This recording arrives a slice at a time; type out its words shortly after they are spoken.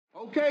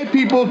Okay,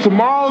 people,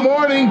 tomorrow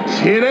morning,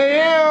 10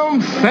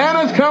 a.m.,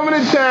 Santa's coming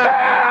to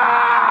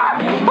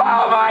town.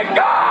 Oh, my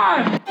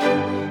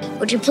God!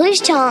 Would you please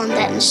tell him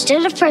that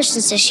instead of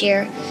presents this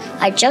year,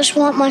 I just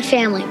want my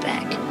family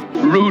back?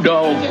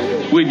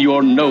 Rudolph, with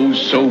your nose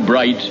so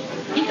bright,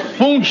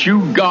 won't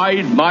you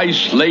guide my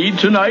sleigh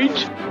tonight?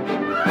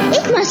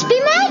 It must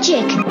be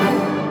magic.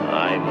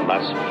 I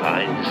must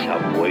find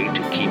some way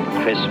to keep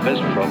Christmas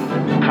from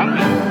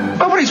coming.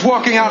 Nobody's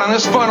walking out on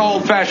this fun,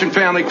 old-fashioned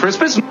family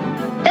Christmas.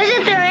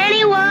 Isn't there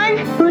anyone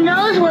who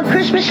knows what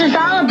Christmas is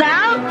all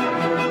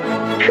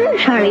about? Sure,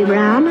 Charlie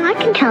Brown. I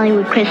can tell you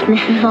what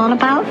Christmas is all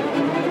about.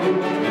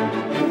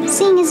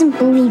 Seeing isn't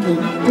believing.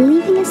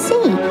 Believing is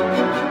seeing.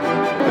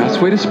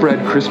 Best way to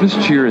spread Christmas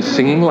cheer is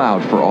singing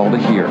loud for all to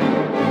hear.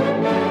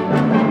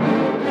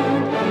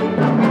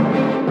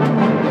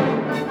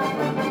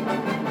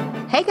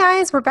 Hey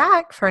guys, we're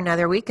back for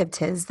another week of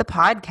Tis the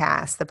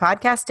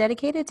podcast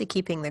dedicated to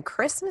keeping the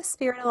Christmas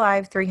spirit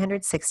alive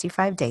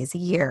 365 days a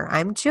year.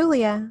 I'm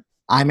Julia.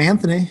 I'm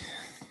Anthony.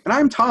 And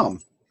I'm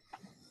Thom.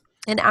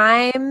 And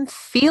I'm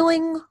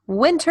feeling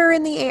winter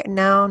in the air.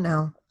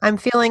 No. I'm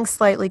feeling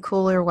slightly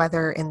cooler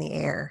weather in the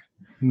air.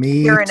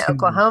 Me Here in too.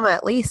 Oklahoma,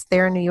 at least.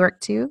 There in New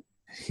York, too.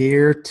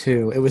 Here,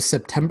 too. It was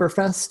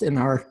Septemberfest in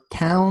our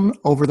town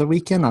over the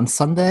weekend on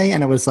Sunday,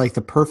 and it was like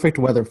the perfect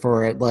weather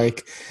for it.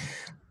 Like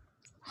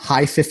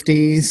high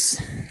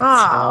 50s.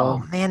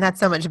 Oh, man,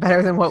 that's so much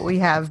better than what we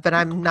have, but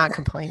I'm not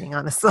complaining,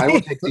 honestly. I will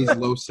take these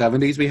low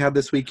 70s we had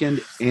this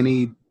weekend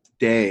any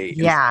day.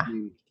 Yeah.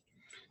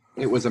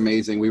 It was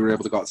amazing. We were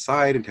able to go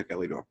outside and take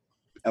Ellie got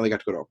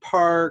to go to a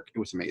park. It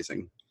was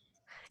amazing.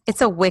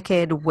 It's a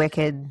wicked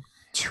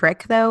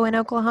trick, though, in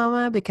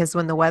Oklahoma, because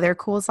when the weather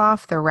cools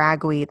off, the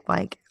ragweed,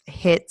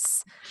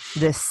 hits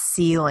the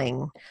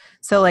ceiling.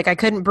 So, I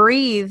couldn't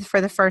breathe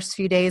for the first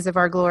few days of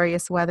our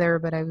glorious weather,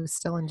 but I was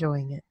still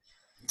enjoying it.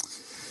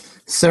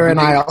 Sarah and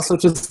I also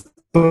just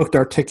booked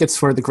our tickets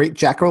for the Great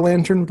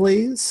Jack-O-Lantern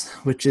Blaze,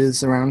 which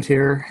is around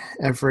here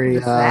every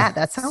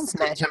that sounds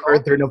magical.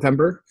 September through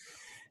November.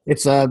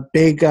 It's a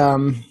big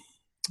one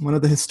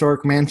of the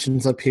historic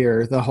mansions up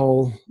here. Their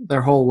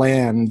whole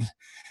land.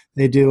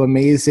 They do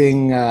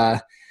amazing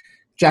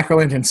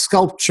jack-o'-lantern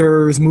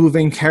sculptures,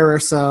 moving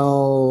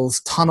carousels,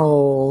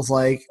 tunnels,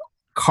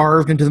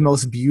 carved into the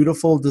most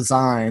beautiful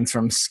designs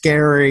from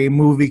scary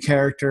movie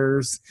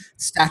characters,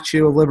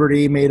 Statue of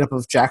Liberty made up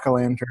of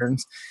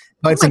jack-o'-lanterns.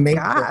 But it's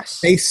amazing. Gosh.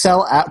 They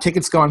sell out.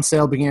 Tickets go on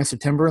sale beginning of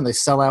September, and they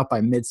sell out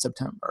by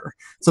mid-September.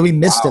 So we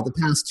missed it the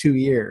past 2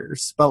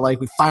 years. But,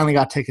 we finally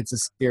got tickets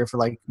this year for,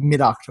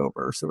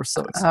 mid-October. So we're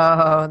so excited.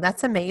 Oh,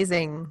 that's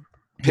amazing.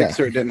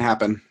 Pixar didn't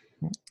happen.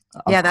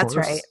 Yeah, that's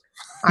right.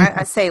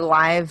 I say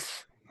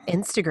live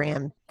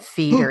Instagram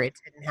feed or it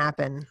didn't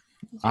happen.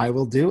 I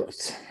will do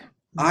it.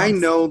 I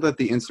know that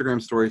the Instagram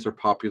stories are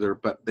popular,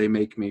 but they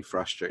make me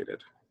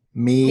frustrated.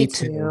 Me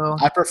too.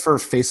 I prefer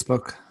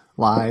Facebook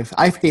Live.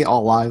 I hate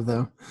all live,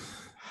 though.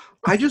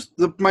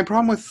 My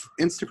problem with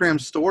Instagram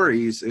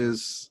stories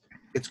is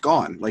it's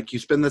gone. You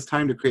spend this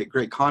time to create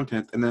great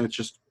content, and then it's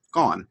just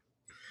gone.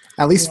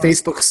 At least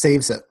Facebook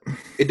saves it.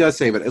 It does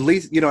save it. At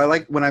least, I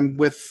like when I'm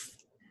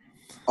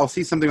I'll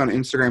see something on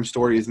Instagram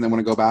stories, and then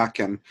when I go back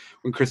and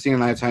when Christine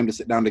and I have time to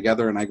sit down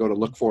together and I go to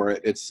look for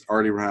it, it's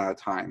already run out of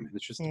time.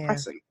 It's just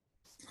depressing.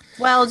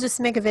 Well, just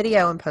make a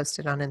video and post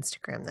it on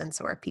Instagram then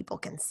so where people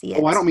can see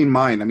it. Oh, I don't mean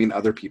mine. I mean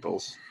other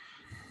people's.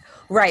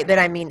 Right, but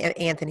I mean,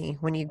 Anthony,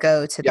 when you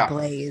go to the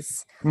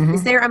Blaze, Mm-hmm.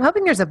 is there, I'm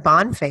hoping there's a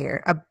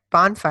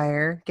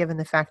bonfire, given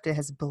the fact it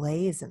has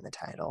Blaze in the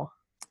title.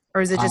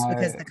 Or is it just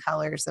because the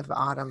colors of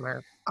autumn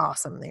are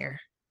awesome there?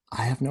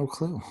 I have no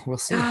clue. We'll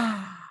see.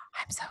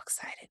 I'm so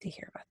excited to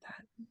hear about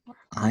that.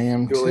 I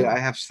am Julia, too. I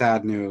have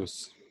sad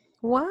news.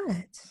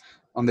 What?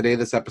 On the day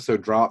this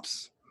episode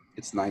drops,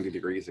 it's 90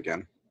 degrees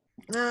again.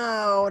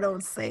 No,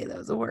 don't say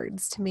those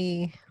words to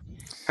me.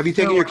 Have you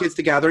taken your kids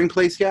to Gathering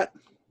Place yet?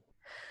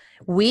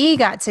 We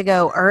got to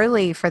go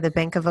early for the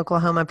Bank of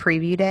Oklahoma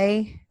preview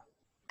day.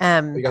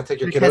 You got to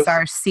take your because kiddos?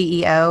 our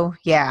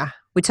CEO,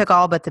 we took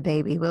all but the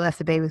baby. We left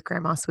the baby with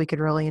grandma so we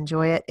could really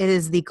enjoy it. It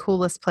is the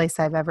coolest place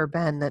I've ever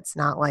been that's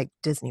not like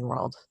Disney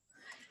World.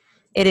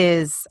 It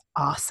is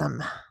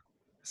awesome.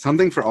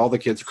 Something for all the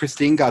kids.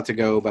 Christine got to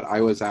go, but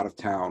I was out of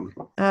town.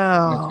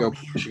 Oh,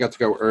 she got to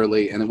go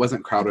early, and it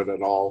wasn't crowded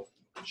at all.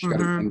 She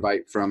got an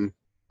invite from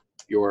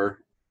your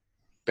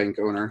bank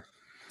owner.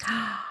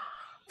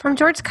 From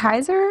George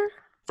Kaiser?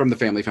 From the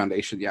Family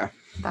Foundation, yeah.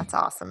 That's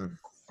awesome.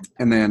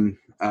 And then,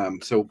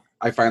 so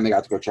I finally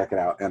got to go check it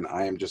out, and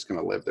I am just going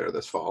to live there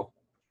this fall.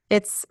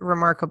 It's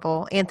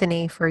remarkable.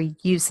 Anthony, for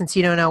you, since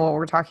you don't know what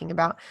we're talking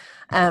about,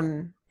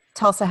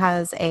 Tulsa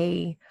has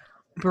a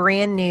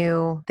brand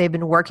new, they've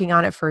been working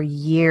on it for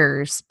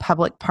years,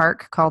 public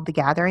park called the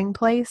Gathering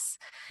Place.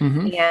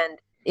 Mm-hmm. And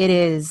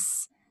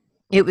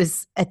it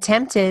was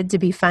attempted to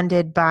be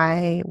funded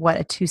by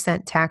a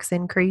 2-cent tax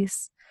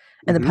increase.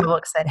 And the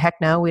public said, heck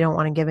no, we don't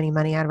want to give any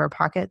money out of our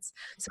pockets.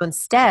 So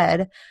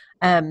instead,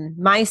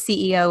 my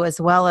CEO,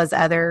 as well as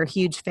other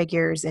huge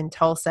figures in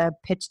Tulsa,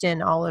 pitched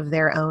in all of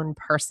their own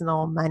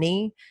personal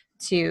money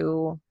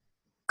to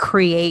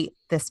create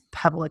this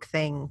public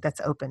thing that's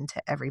open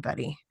to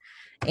everybody.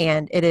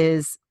 And it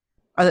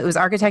was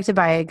architected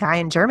by a guy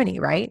in Germany,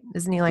 right?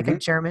 Isn't he like a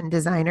German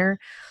designer?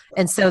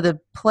 And so the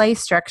play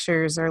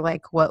structures are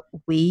like what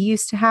we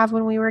used to have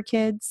when we were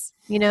kids.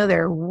 You know,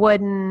 they're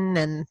wooden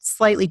and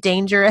slightly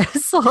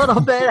dangerous a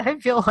little bit. I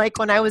feel like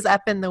when I was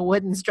up in the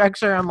wooden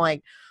structure, I'm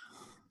like,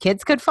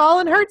 kids could fall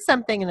and hurt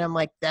something. And I'm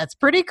like, that's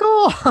pretty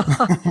cool.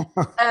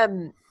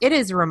 It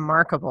is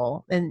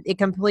remarkable. And it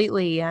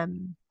completely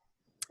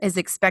is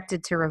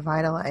expected to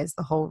revitalize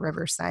the whole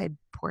Riverside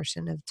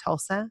portion of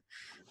Tulsa.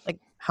 Like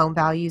home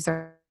values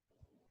are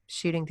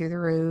shooting through the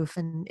roof,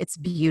 and it's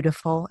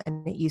beautiful,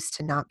 and it used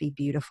to not be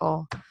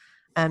beautiful.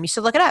 You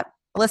should look it up.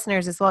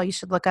 Listeners as well, you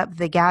should look up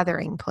The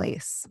Gathering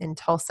Place in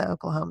Tulsa,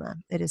 Oklahoma.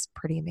 It is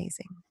pretty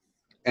amazing.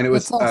 And it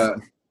was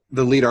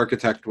the lead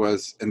architect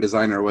and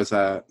designer was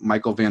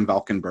Michael Van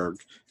Valkenburg,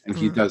 and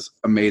he does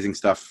amazing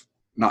stuff,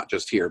 not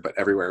just here, but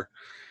everywhere.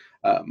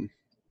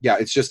 Yeah,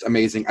 it's just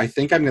amazing. I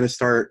think I'm going to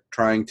start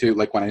trying to,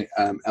 like when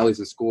Ellie's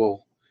in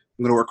school,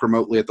 I'm going to work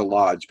remotely at the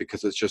lodge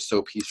because it's just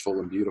so peaceful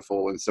and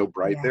beautiful and so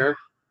bright there.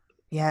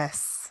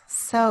 Yes.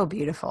 So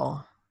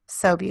beautiful.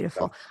 So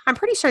beautiful. I'm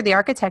pretty sure the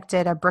architect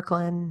did a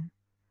Brooklyn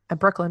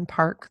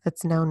park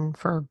that's known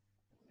for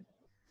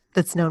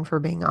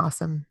being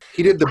awesome.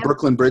 He did the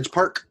Brooklyn Bridge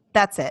Park?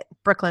 That's it.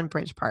 Brooklyn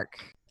Bridge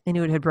Park. I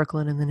knew it had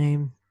Brooklyn in the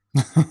name.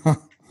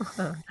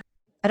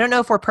 I don't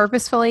know if we're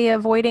purposefully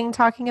avoiding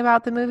talking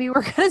about the movie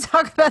we're going to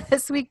talk about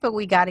this week, but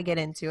we got to get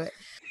into it.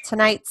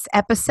 Tonight's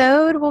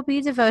episode will be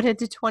devoted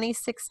to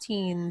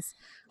 2016's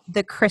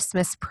The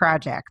Christmas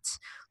Project,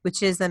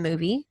 which is a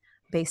movie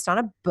based on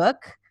a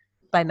book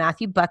by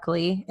Matthew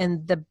Buckley.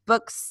 And the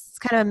book's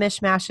kind of a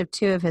mishmash of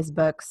two of his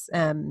books,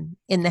 In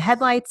the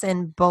Headlights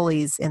and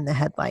Bullies in the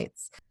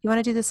Headlights. You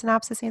want to do the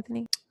synopsis,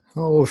 Anthony?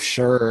 Oh,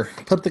 sure.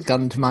 Put the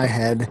gun to my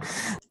head.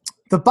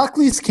 The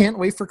Buckleys can't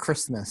wait for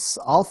Christmas.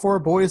 All four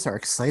boys are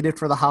excited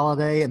for the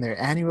holiday and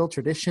their annual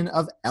tradition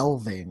of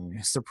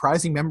Elving,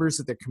 surprising members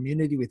of their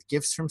community with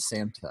gifts from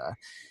Santa.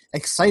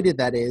 Excited,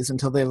 that is,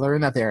 until they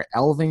learn that they are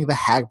Elving the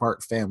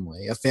Hagbart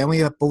family, a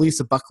family that bullies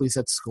the Buckleys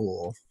at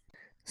school.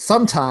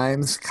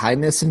 Sometimes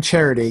kindness and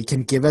charity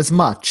can give as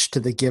much to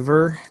the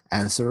giver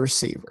as the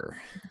receiver.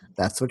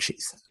 That's what she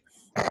said.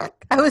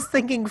 I was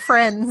thinking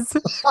Friends.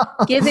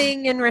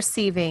 Giving and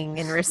receiving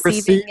and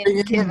receiving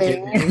and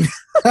giving.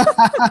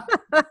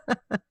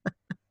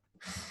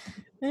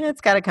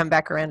 It's got to come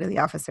back around to the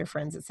Officer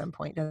Friends at some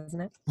point,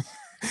 doesn't it?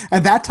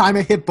 At that time,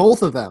 it hit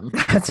both of them.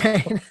 That's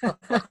right.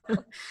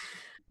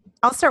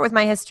 I'll start with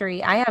my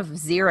history. I have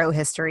zero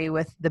history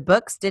with the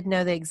books. Did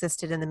know they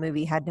existed in the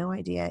movie. Had no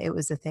idea it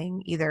was a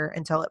thing either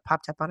until it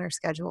popped up on our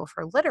schedule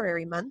for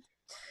Literary Month,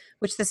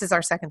 which this is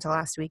our second to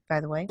last week,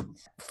 by the way.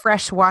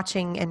 Fresh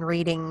watching and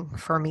reading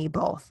for me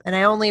both. And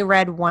I only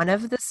read one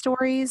of the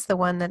stories, the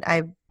one that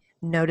I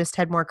noticed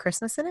had more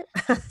Christmas in it.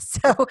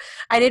 So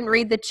I didn't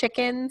read the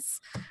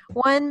chickens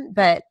one,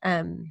 but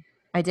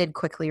I did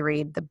quickly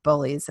read the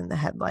Bullies in the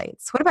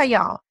Headlights. What about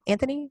y'all?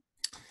 Anthony?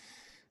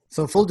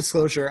 So full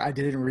disclosure, I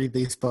didn't read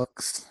these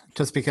books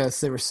just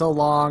because they were so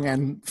long,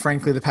 and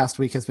frankly, the past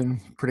week has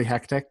been pretty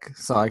hectic,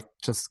 so I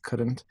just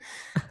couldn't.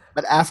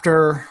 But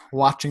after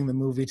watching the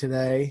movie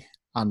today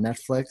on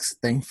Netflix,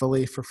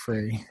 thankfully for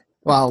free,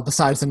 well,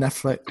 besides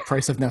the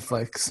price of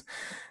Netflix,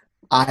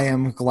 I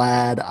am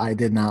glad I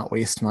did not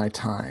waste my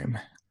time.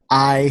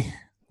 I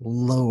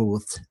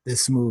loathed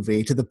this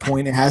movie to the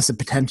point it has the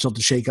potential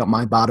to shake up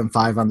my bottom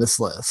 5 on this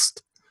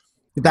list.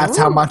 That's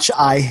how much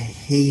I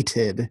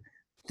hated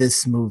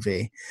this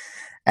movie.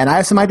 And I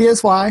have some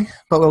ideas why,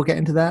 but we'll get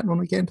into that when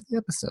we get into the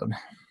episode.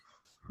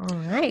 All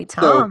right,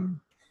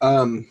 Thom.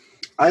 So,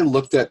 I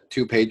looked at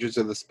 2 pages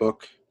of this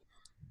book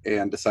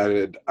and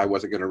decided I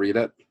wasn't going to read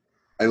it.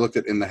 I looked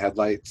at In the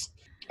Headlights,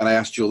 and I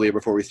asked Julia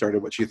before we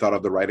started what she thought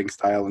of the writing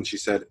style, and she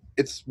said,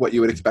 it's what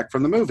you would expect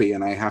from the movie.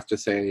 And I have to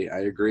say,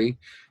 I agree.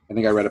 I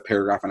think I read a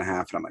paragraph and a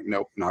half, and I'm like,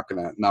 nope, not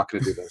gonna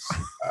do this.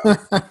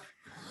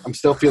 I'm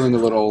still feeling a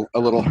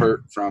little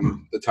hurt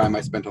from the time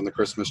I spent on the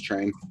Christmas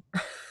train.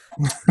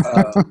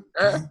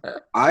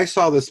 I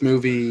saw this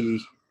movie.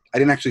 I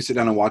didn't actually sit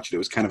down and watch it. It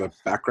was kind of a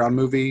background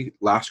movie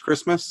last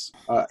Christmas.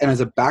 And as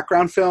a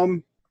background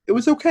film, it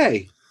was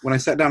okay. When I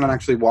sat down and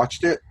actually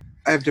watched it,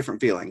 I have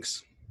different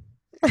feelings.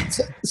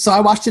 So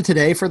I watched it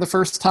today for the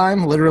first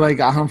time. Literally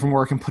got home from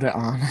work and put it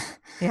on.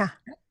 Yeah.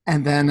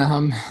 And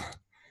then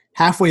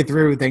halfway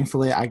through,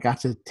 thankfully, I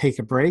got to take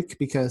a break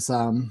because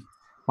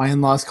my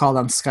in-laws called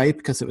on Skype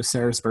because it was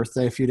Sarah's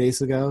birthday a few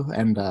days ago,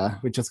 and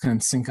we just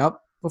couldn't sync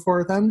up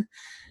before then.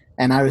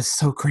 And I was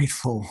so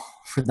grateful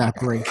for that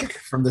break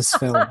from this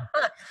film.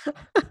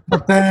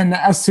 But then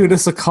as soon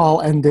as the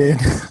call ended,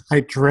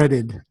 I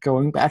dreaded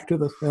going back to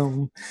the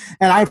film.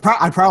 And I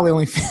probably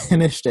only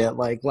finished it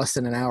like less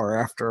than an hour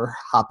after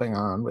hopping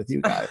on with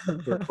you guys to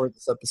record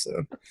this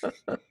episode.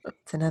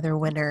 It's another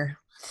winner.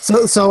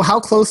 So how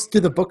close do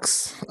the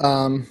books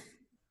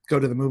go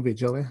to the movie,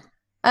 Julia?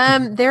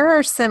 There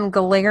are some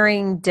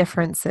glaring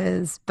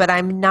differences, but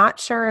I'm not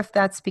sure if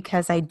that's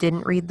because I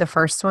didn't read the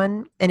first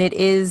one. And it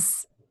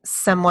is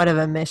somewhat of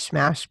a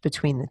mishmash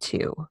between the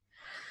two.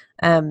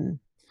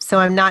 So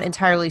I'm not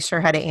entirely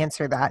sure how to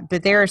answer that,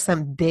 but there are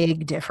some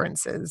big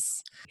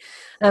differences.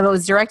 It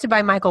was directed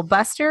by Michael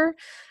Buster.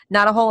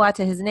 Not a whole lot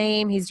to his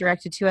name. He's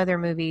directed 2 other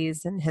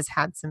movies and has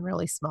had some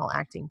really small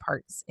acting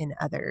parts in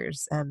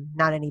others.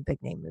 Not any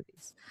big name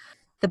movies.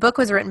 The book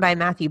was written by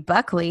Matthew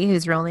Buckley,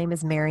 whose real name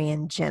is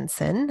Marion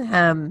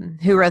Jensen,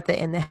 who wrote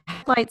the In the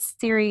Headlights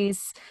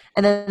series.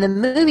 And then the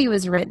movie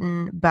was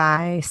written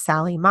by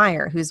Sally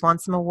Meyer, who's won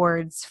some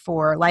awards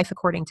for Life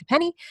According to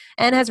Penny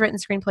and has written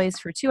screenplays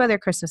for 2 other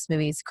Christmas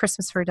movies,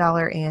 Christmas for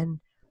 $1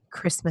 and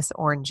Christmas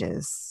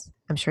Oranges.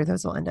 I'm sure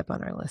those will end up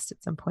on our list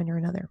at some point or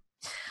another.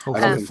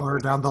 Hopefully far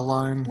down the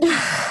line.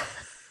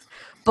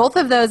 Both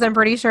of those, I'm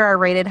pretty sure, are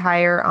rated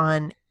higher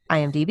on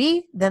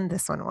IMDb than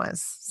this one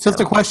was. Just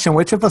a question.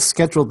 Which of us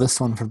scheduled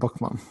this one for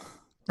Book Month?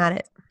 Not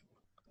it.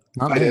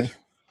 Not I me. did.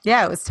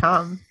 Yeah, it was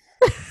Thom.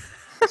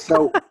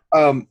 So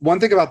one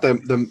thing about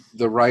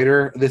the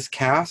writer, this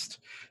cast,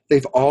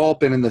 they've all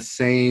been in the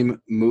same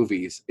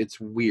movies. It's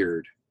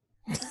weird.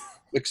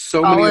 Like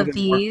so All many of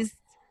these.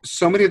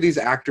 So many of these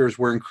actors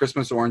were in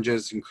Christmas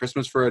Oranges and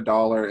Christmas for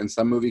 $1 and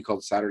some movie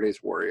called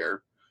Saturday's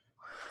Warrior.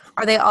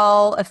 Are they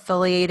all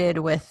affiliated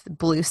with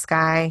Blue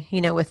Sky,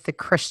 with the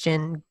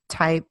Christian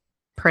type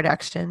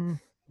production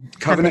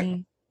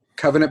company?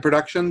 Covenant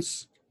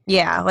Productions?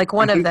 Yeah, like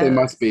one of those. They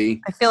must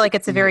be. I feel like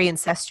it's a very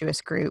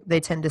incestuous group.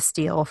 They tend to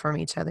steal from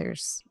each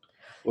other's.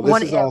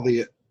 Well,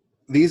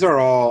 these are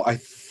all, I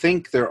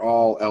think they're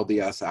all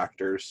LDS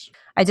actors.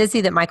 I did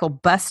see that Michael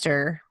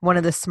Buster, one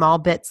of the small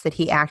bits that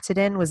he acted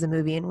in was a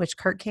movie in which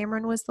Kirk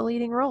Cameron was the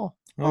leading role.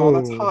 Oh,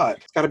 that's hot.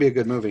 It's got to be a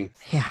good movie.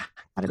 Yeah,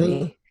 gotta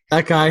be.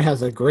 That guy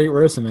has a great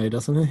resume,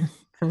 doesn't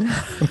he?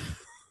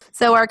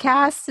 So our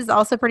cast is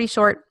also pretty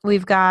short.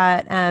 We've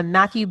got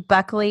Matthew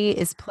Buckley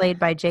is played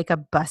by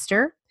Jacob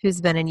Buster,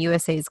 who's been in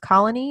USA's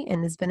Colony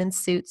and has been in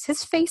Suits.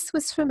 His face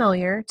was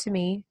familiar to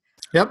me.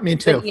 Yep, me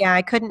too. But yeah,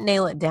 I couldn't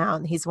nail it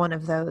down. He's one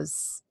of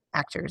those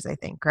actors, I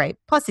think, right?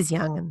 Plus he's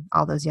young, and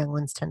all those young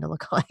ones tend to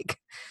look alike.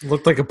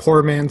 Looked like a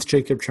poor man's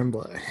Jacob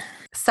Tremblay.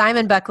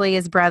 Simon Buckley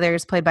is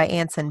brothers, played by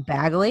Anson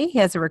Bagley. He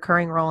has a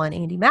recurring role in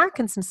Andy Mack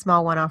and some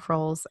small one-off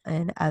roles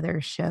in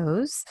other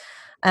shows.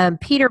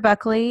 Peter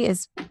Buckley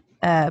is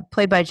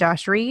played by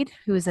Josh Reed,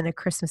 who is in A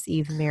Christmas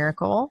Eve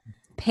Miracle.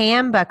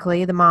 Pam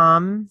Buckley, the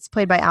mom, is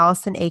played by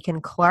Allison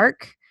Aiken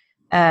Clark.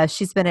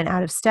 She's been in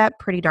Out of Step,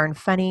 Pretty Darn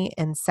Funny,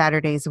 and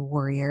Saturday's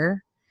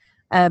Warrior.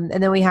 And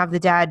then we have the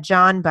dad,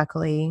 John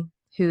Buckley,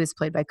 who is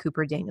played by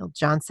Cooper Daniel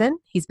Johnson.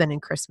 He's been in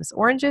Christmas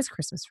Oranges,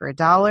 Christmas for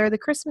 $1, The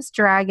Christmas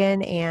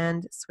Dragon,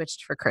 and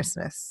Switched for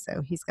Christmas.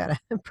 So he's got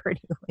a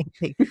pretty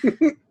lengthy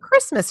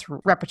Christmas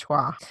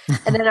repertoire.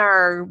 And then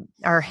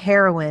our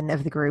heroine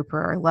of the group,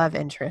 or our love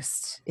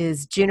interest,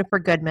 is Juniper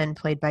Goodman,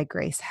 played by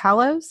Grace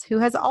Hallows, who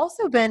has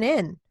also been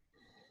in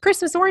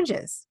Christmas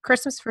Oranges,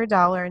 Christmas for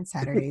 $1, and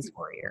Saturday's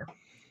Warrior.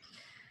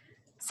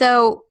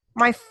 So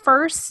my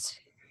first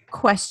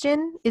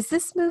question, is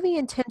this movie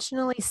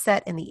intentionally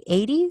set in the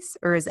 80s,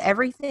 or is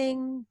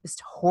everything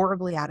just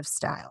horribly out of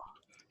style?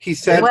 He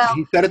said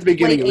at the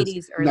beginning it was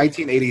 80s,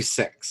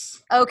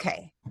 1986.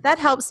 Okay. That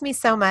helps me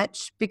so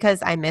much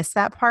because I missed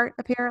that part,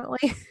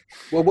 apparently.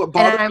 Well, what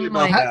bothered me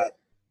about that?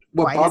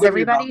 Why does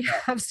everybody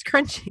have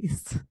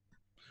scrunchies?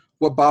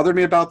 What bothered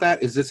me about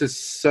that is this is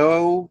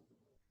so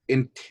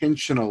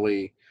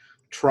intentionally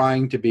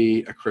trying to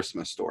be a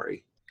Christmas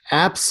story.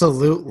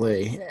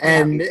 Absolutely.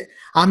 And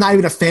I'm not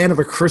even a fan of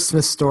A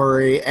Christmas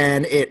Story,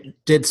 and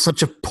it did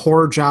such a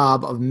poor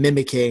job of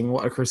mimicking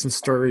what A Christmas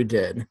Story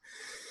did.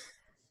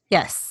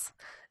 Yes.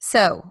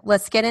 So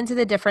let's get into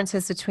the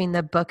differences between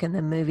the book and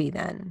the movie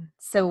then.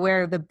 So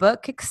where the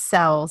book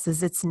excels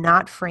is it's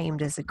not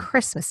framed as a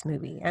Christmas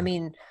movie. I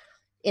mean,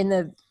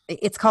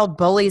 it's called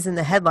Bullies in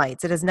the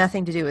Headlights. It has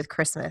nothing to do with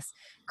Christmas.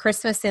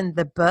 Christmas in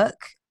the book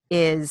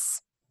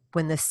is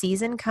when the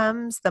season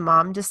comes, the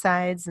mom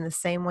decides in the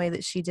same way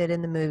that she did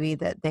in the movie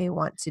that they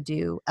want to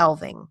do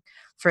Elving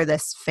for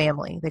this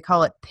family. They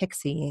call it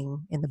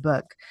pixieing in the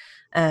book.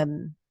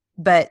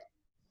 But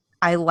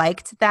I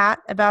liked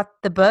that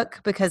about the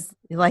book because,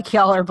 like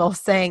y'all are both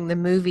saying, the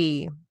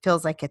movie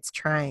feels like it's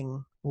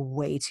trying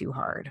way too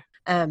hard.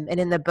 And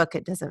in the book,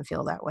 it doesn't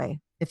feel that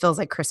way. It feels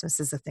like Christmas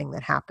is a thing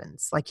that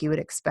happens, like you would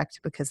expect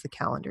because the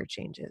calendar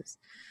changes.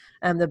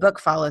 The book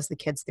follows the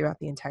kids throughout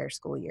the entire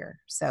school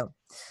year. So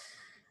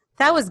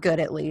that was good,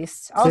 at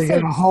least. Also, so you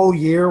get a whole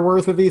year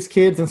worth of these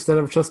kids instead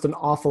of just an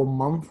awful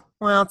month?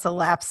 Well, it's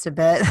elapsed a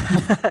bit.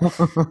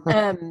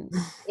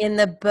 In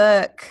the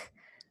book,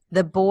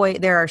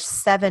 there are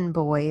 7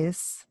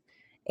 boys,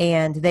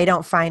 and they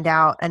don't find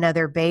out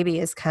another baby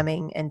is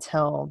coming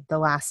until the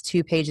last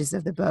 2 pages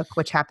of the book,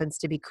 which happens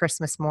to be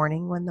Christmas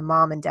morning when the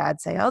mom and dad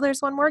say, oh,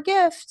 there's one more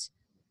gift.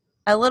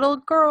 A little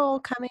girl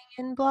coming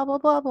in, blah, blah,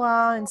 blah,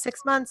 blah, in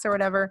 6 months or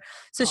whatever.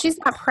 So she's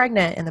not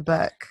pregnant in the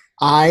book.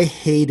 I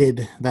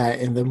hated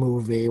that in the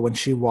movie when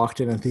she walked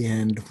in at the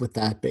end with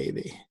that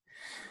baby.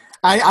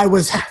 I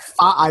was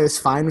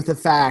fine with the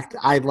fact.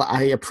 I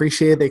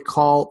appreciate they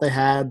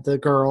had the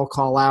girl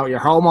call out, "You're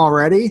home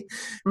already,"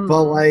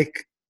 but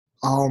like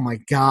Oh my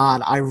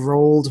God. I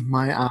rolled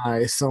my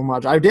eyes so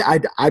much. I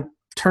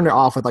turned it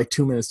off with like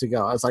 2 minutes to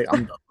go. I was like,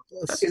 I'm done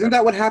with this. Isn't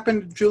that what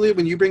happened, Julia,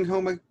 when you bring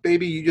home a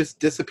baby, you just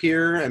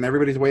disappear and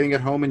everybody's waiting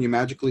at home and you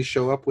magically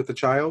show up with a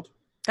child?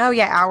 Oh,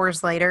 yeah.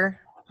 Hours later,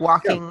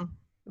 walking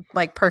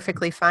like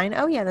perfectly fine.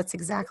 Oh, yeah. That's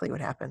exactly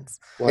what happens.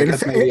 Well, I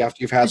guess maybe after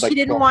you've had She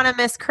didn't want to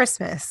miss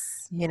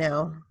Christmas, you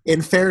know.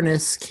 In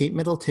fairness, Kate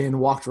Middleton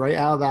walked right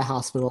out of that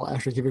hospital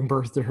after giving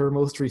birth to her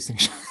most recent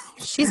child.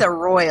 She's a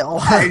royal.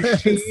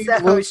 She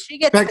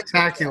gets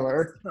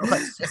spectacular.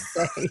 Let's just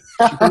say. She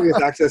probably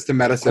has access to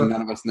medicine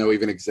none of us know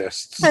even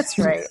exists. That's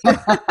right.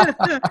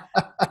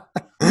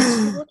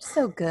 She looked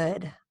so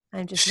good.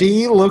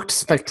 She looked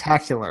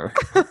spectacular.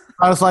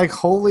 I was like,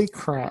 holy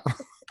crap.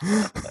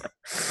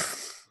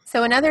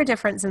 So another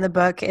difference in the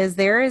book is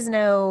there is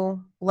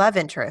no love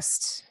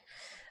interest.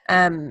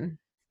 There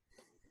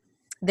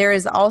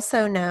is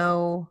also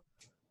no,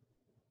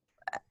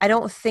 I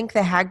don't think the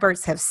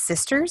Hagberts have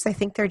sisters. I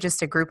think they're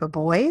just a group of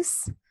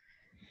boys,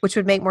 which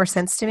would make more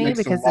sense to me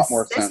because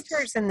the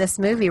sisters in this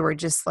movie were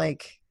just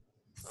like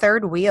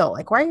third wheel.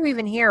 Like, why are you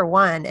even here?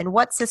 One. And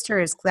what sister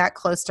is that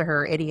close to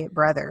her idiot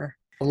brother?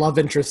 The love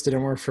interest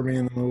didn't work for me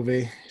in the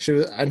movie. She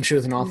was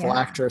an awful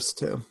actress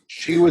too.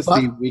 She was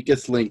the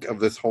weakest link of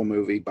this whole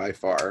movie by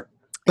far.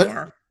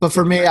 But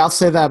for me, I'll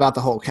say that about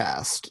the whole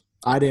cast.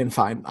 I didn't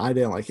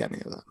like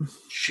any of them.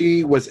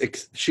 She was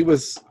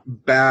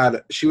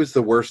bad. She was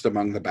the worst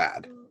among the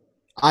bad.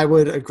 I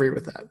would agree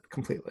with that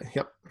completely.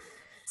 Yep.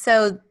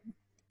 So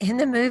in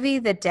the movie,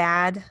 the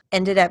dad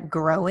ended up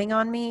growing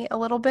on me a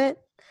little bit.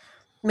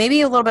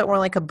 Maybe a little bit more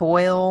like a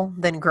boil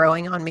than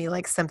growing on me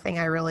like something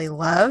I really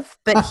love.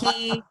 But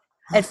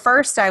at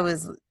first I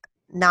was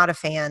not a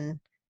fan.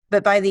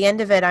 But by the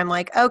end of it, I'm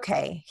like,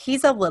 okay,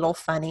 he's a little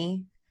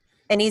funny.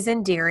 And he's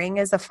endearing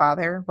as a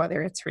father,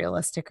 whether it's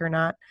realistic or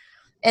not.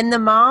 And the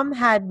mom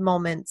had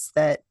moments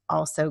that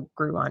also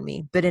grew on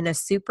me. But in a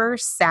super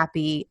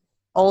sappy,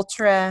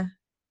 ultra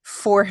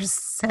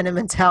forced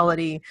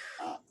sentimentality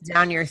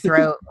down your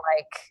throat,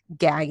 like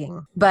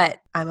gagging. But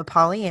I'm a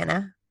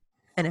Pollyanna.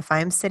 And if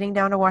I'm sitting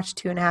down to watch a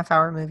 2.5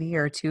 hour movie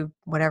or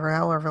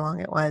however long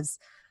it was.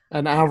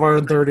 An hour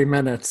and 30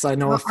 minutes. I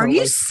know. Are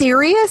you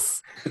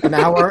serious? An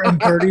hour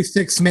and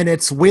 36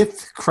 minutes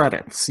with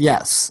credits.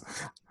 Yes.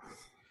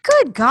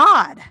 Good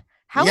God.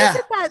 How is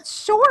it that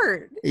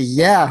short?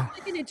 Yeah. It's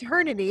like an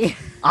eternity.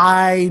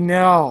 I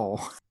know.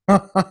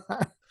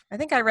 I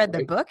think I read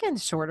the book and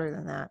shorter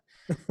than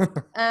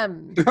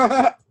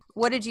that.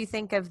 What did you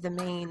think of the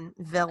main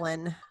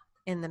villain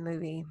in the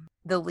movie?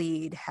 The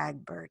lead,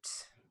 Hagbert.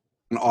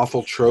 An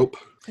awful trope.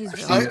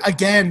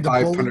 Again, the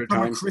bully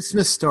from A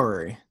Christmas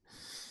Story.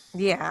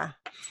 Yeah.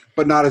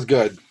 But not as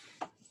good.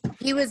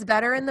 He was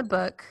better in the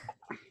book.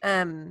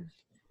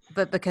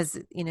 But because,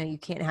 you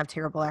can't have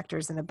terrible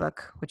actors in a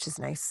book, which is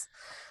nice.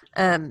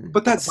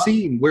 But that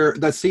scene where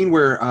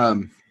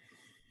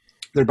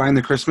they're buying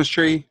the Christmas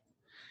tree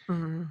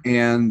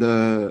and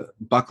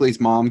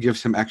Buckley's mom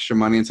gives him extra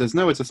money and says,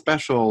 no, it's a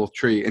special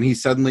tree. And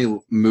he's suddenly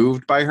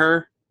moved by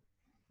her.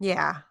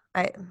 Yeah.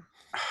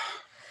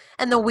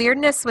 And the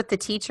weirdness with the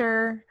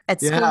teacher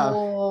at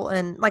school.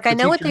 And I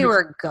know what they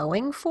were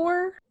going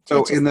for.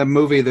 So in the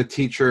movie, the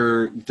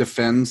teacher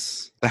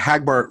defends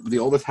the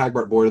oldest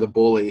Hagbart boy, the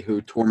bully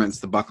who torments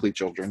the Buckley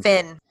children.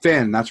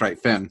 Finn, that's right,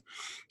 Finn.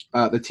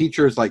 The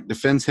teacher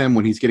defends him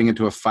when he's getting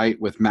into a fight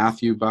with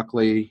Matthew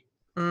Buckley.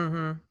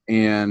 Mm-hmm.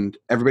 And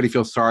everybody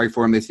feels sorry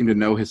for him. They seem to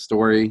know his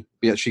story.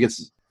 But yet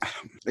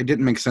it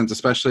didn't make sense,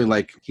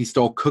 especially he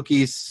stole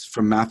cookies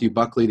from Matthew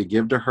Buckley to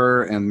give to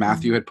her. And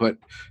Matthew had put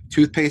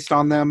toothpaste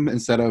on them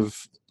instead of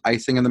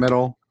icing in the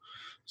middle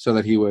so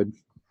that he would...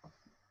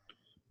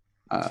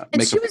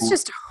 and she was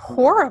just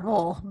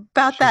horrible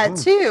about that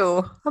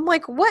too. I'm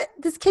like, what?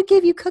 This kid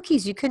gave you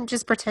cookies. You couldn't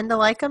just pretend to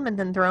like them and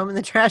then throw them in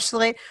the trash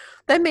late.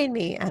 That made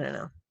me, I don't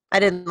know. I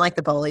didn't like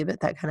the bully,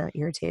 but that kind of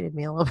irritated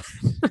me a little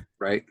bit.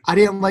 Right. I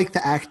didn't like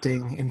the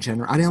acting in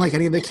general. I didn't like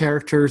any of the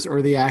characters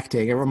or the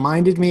acting. It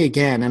reminded me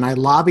again, and I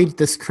lobbied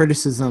this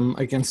criticism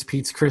against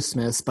Pete's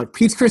Christmas, but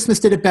Pete's Christmas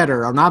did it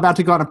better. I'm not about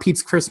to go on a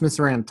Pete's Christmas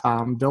rant,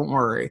 Tom. Don't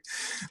worry.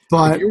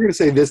 But if you were going to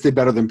say this did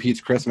better than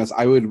Pete's Christmas,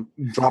 I would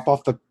drop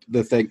off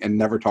the thing and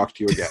never talk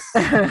to you again.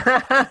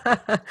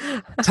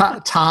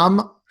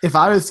 Tom, if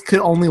I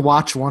could only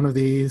watch one of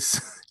these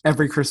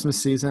every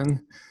Christmas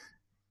season,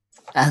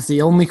 as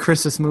the only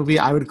Christmas movie,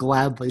 I would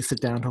gladly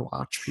sit down to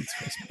watch Pete's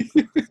Christmas.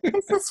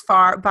 This is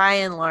by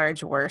and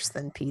large, worse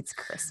than Pete's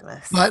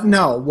Christmas. But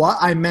no, what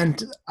I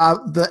meant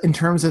in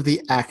terms of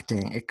the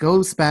acting, it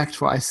goes back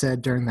to what I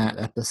said during that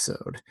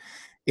episode.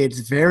 It's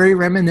very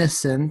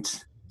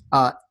reminiscent,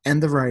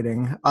 and the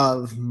writing,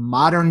 of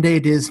modern-day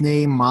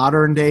Disney,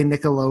 modern-day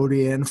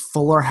Nickelodeon,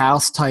 Fuller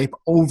House type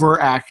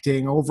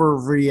overacting,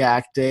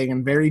 overreacting,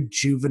 and very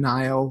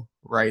juvenile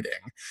writing.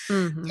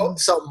 Mm-hmm.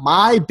 So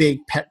my big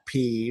pet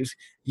peeve,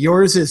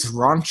 yours is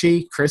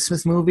raunchy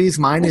Christmas movies,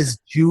 mine is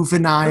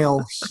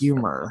juvenile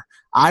humor.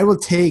 I will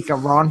take a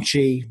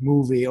raunchy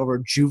movie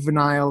over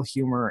juvenile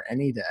humor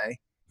any day.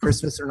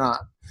 Christmas or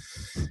not.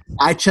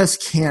 I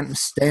just can't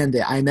stand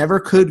it. I never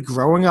could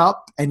growing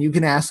up, and you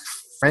can ask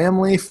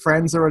family,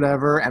 friends, or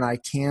whatever, and I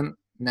can't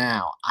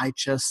now. I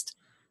just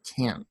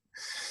can't.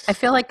 I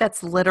feel like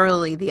that's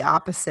literally the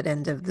opposite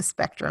end of the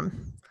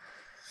spectrum.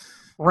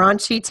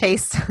 Raunchy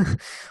taste,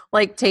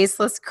 like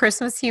tasteless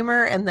Christmas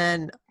humor, and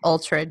then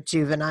ultra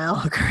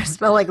juvenile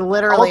Christmas. Like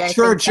literally,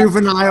 ultra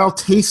juvenile,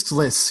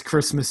 tasteless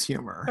Christmas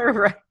humor.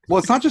 Right. Well,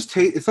 it's not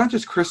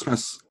just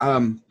Christmas.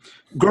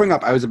 Growing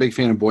up, I was a big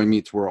fan of Boy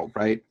Meets World,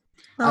 right?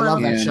 I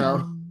love that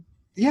show.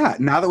 Yeah,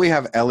 now that we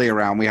have Ellie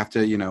around, we have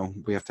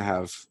to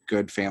have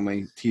good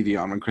family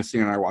TV on when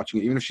Christine and I are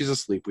watching it. Even if she's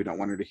asleep, we don't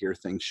want her to hear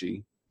things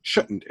she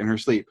shouldn't in her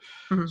sleep.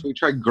 Mm-hmm. So we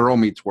tried Girl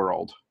Meets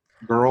World.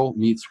 Girl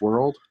Meets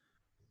World.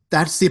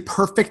 That's the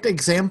perfect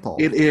example.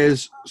 It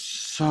is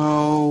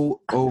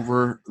so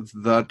over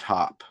the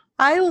top.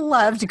 I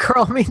loved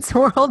Girl Meets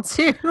World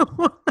too.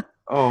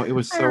 Oh, it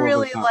was so I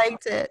really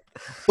liked it.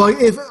 Well,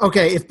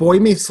 if Boy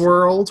Meets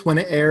World, when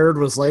it aired,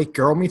 was like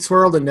Girl Meets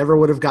World, it never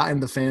would have gotten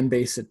the fan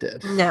base it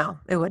did. No,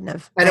 it wouldn't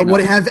have. And it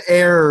would have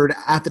aired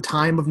at the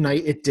time of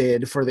night it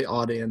did for the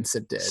audience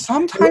it did.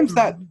 Sometimes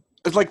that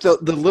it's like the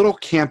little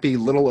campy,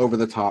 little over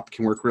the top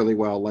can work really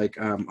well. Like,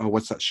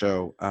 what's that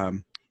show?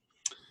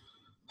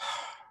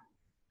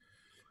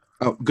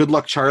 Good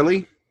Luck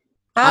Charlie.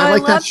 I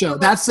like that show.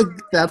 That's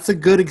a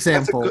good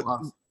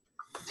example.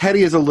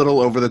 Teddy is a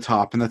little over the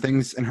top and the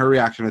things and her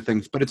reaction to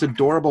things, but it's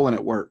adorable and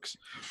it works.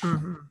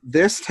 Mm-hmm.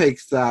 This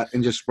takes that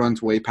and just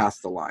runs way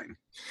past the line.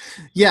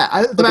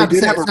 Yeah, but they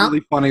did have a really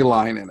funny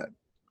line in it.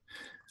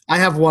 I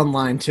have one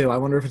line too. I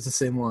wonder if it's the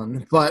same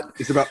one. But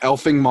it's about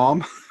elfing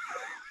mom.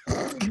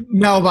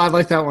 No, but I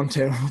like that one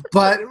too.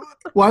 But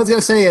what I was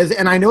gonna say is,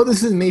 and I know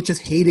this is me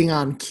just hating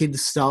on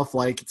kids stuff,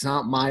 like it's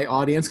not my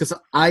audience, because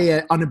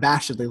I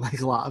unabashedly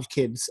like a lot of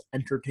kids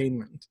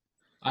entertainment.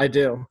 I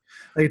do.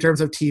 Like in terms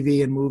of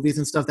TV and movies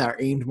and stuff that are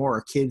aimed more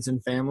at kids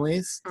and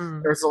families.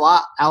 There's a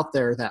lot out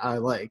there that I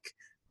like,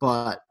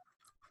 but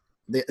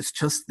it's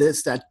just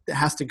this that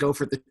has to go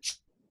for the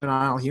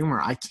juvenile humor.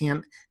 I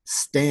can't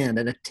stand,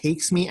 and it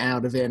takes me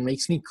out of it and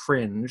makes me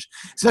cringe,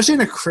 especially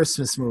in a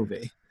Christmas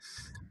movie.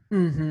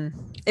 Mm-hmm.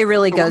 It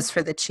really goes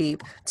for the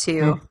cheap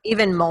too.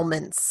 Even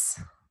moments,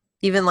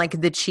 even like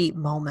the cheap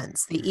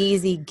moments, the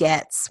easy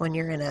gets when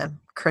you're in a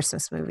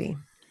Christmas movie.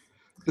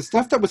 The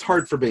stuff that was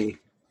hard for me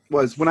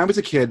was when I was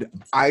a kid,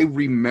 I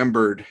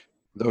remembered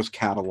those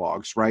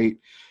catalogs, right?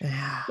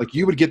 Yeah. Like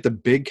you would get the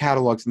big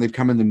catalogs and they'd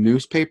come in the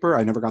newspaper.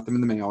 I never got them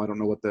in the mail. I don't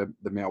know what the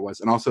mail was.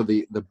 And also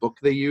the book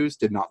they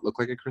used did not look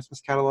like a Christmas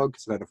catalog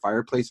because it had a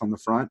fireplace on the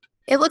front.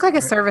 It looked like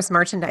a service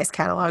merchandise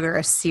catalog or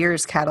a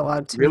Sears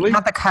catalog to me.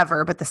 Not the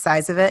cover, but the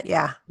size of it.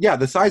 Yeah. Yeah,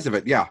 the size of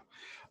it. Yeah.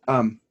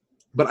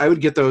 But I would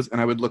get those and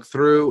I would look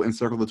through and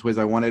circle the toys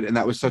I wanted. And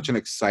that was such an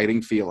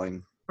exciting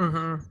feeling.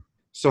 Mm-hmm.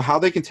 So how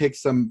they can take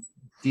some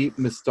deep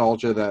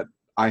nostalgia that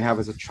I have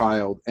as a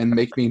child and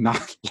make me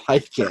not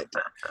like it.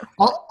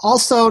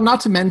 Also, not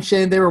to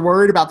mention, they were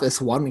worried about this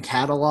one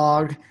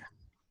catalog.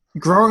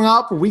 Growing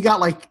up, we got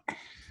like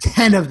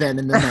 10 of them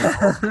in the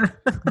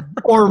mail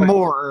or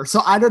more.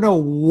 So I don't know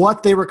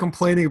what they were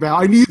complaining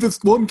about. I need this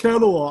one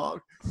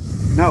catalog.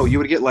 No, you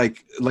would get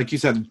like you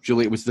said,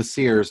 Julie, it was the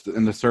Sears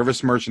and the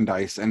service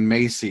merchandise and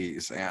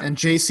Macy's and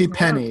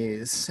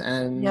JCPenney's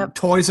and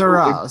Toys R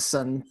Us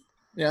and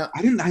yeah.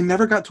 I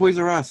never got Toys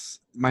R Us.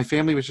 My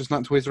family was just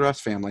not Toys R Us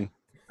family.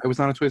 I was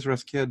not a Toys R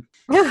Us kid.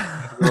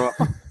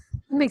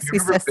 Makes me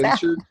so sad.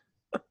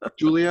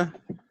 Julia?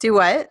 Do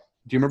what?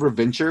 Do you remember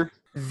Venture?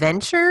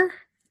 Venture?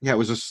 Yeah, it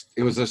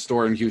was a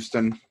store in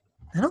Houston.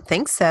 I don't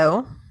think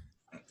so.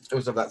 It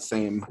was of that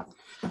same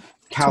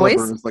caliber.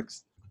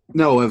 Toys?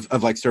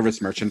 Of like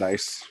service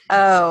merchandise.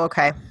 Oh,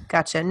 okay.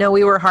 Gotcha. No,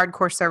 we were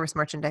hardcore service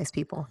merchandise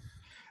people.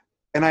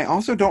 And I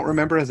also don't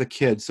remember as a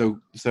kid, so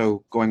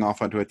going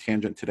off onto a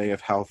tangent today of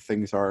how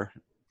things are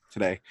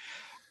today.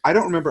 I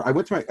don't remember. I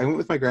went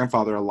with my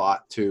grandfather a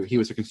lot too. He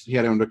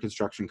had owned a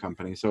construction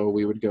company, so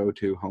we would go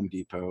to Home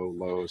Depot,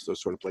 Lowe's,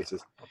 those sort of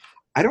places.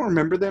 I don't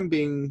remember them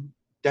being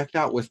decked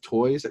out with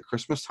toys at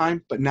Christmas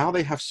time, but now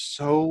they have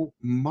so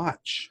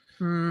much.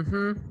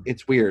 Mm-hmm.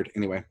 It's weird.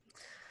 Anyway.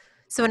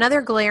 So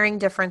another glaring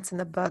difference in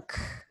the book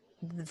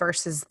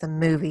versus the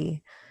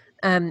movie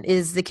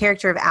is the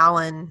character of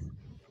Alan.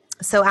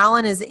 So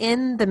Alan is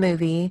in the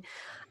movie.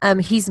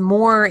 He's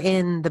more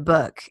in the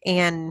book,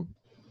 and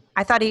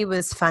I thought he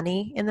was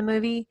funny in the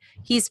movie.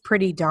 He's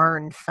pretty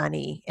darn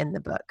funny in the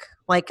book.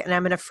 And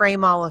I'm going to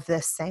frame all of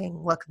this saying,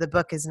 look, the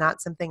book is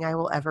not something I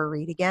will ever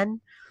read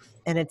again.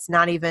 And it's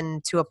not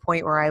even to a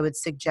point where I would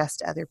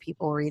suggest other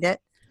people read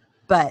it.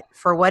 But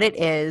for what it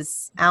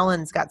is,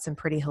 Alan's got some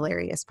pretty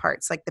hilarious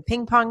parts. Like the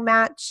ping pong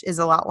match is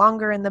a lot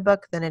longer in the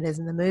book than it is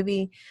in the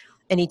movie.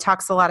 And he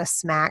talks a lot of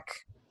smack,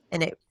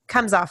 and it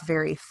comes off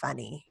very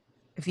funny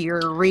if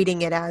you're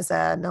reading it as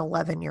an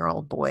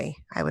 11-year-old boy,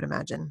 I would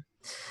imagine.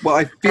 Well,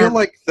 I feel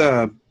like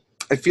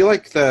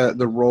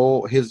the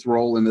role, his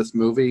role in this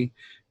movie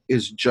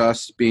is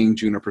just being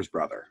Juniper's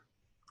brother.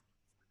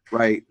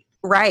 Right.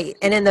 Right.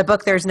 And in the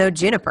book there's no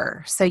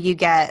Juniper. So you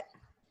get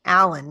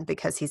Alan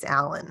because he's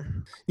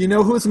Alan. You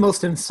know who's the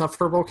most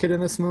insufferable kid in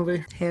this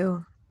movie?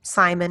 Who?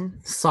 Simon.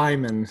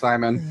 Simon.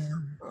 Yeah.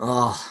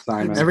 Oh,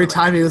 Simon. Every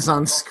time he was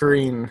on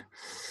screen.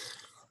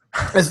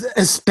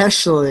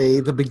 Especially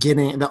the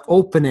beginning, the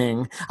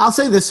opening. I'll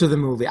say this for the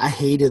movie. I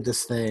hated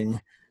this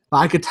thing. But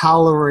I could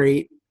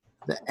tolerate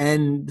the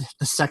end,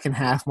 the second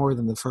half, more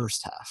than the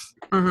first half.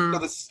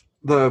 Mm-hmm.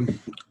 So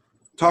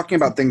talking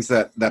about things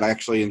that I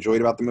actually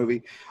enjoyed about the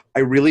movie, I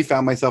really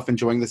found myself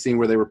enjoying the scene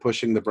where they were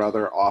pushing the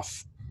brother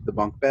off the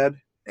bunk bed.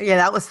 Yeah,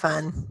 that was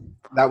fun.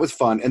 That was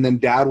fun. And then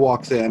Dad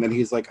walks in and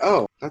he's like,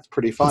 "Oh, that's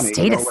pretty funny." He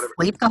stayed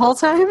asleep the whole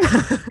time?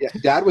 Yeah,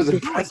 Dad was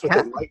impressed with it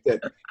and liked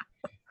it.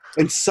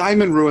 And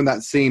Simon ruined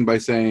that scene by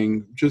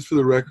saying, "Just for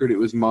the record, it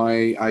was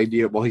my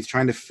idea." While he's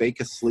trying to fake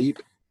asleep.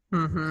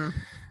 Mm-hmm.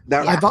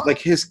 I thought like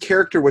his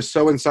character was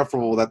so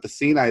insufferable that the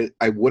scene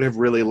I would have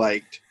really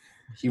liked,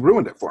 he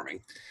ruined it for me.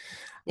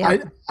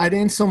 Yeah. I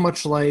didn't so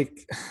much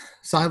like.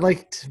 So I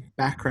liked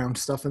background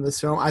stuff in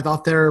this film. I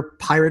thought their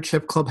pirate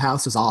ship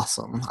clubhouse was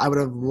awesome. I would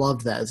have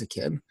loved that as a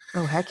kid.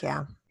 Oh, heck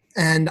yeah.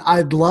 And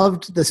I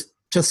loved this,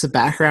 just the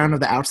background of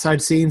the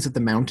outside scenes with the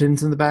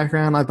mountains in the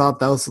background. I thought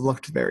those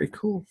looked very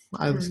cool.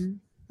 It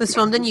was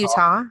filmed in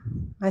Utah.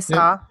 I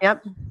saw.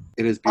 Yep.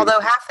 It is beautiful.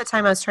 Although half the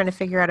time I was trying to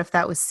figure out if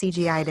that was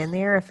CGI'd in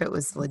there, if it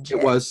was legit.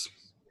 It was.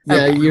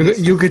 Yeah,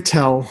 you could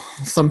tell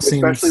some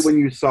scenes. Especially when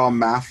you saw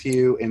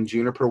Matthew and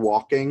Juniper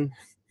walking.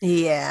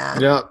 Yeah.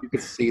 Yep. You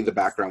could see the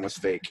background was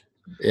fake.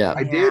 Yeah.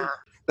 I did.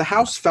 The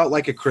house felt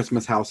like a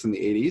Christmas house in the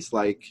 80s.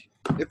 Like,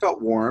 it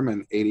felt warm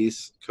and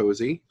 80s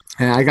cozy.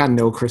 Yeah, I got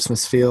no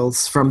Christmas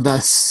feels from the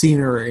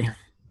scenery.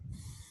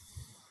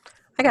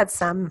 I got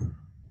some.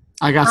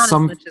 I got Not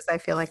some. as much as I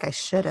feel like I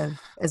should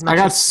have. I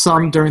got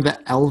some during the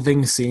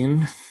Elving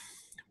scene.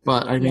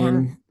 But, I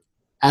mean,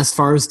 as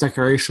far as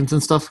decorations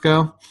and stuff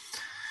go.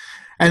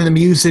 And the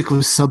music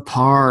was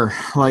subpar.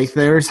 Like,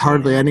 there's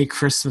hardly any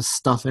Christmas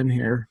stuff in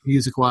here,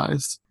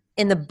 music-wise.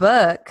 In the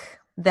book,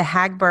 the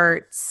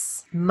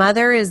Hagbert's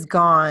mother is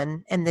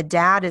gone, and the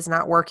dad is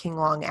not working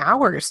long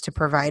hours to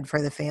provide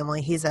for the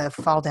family. He's a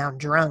fall-down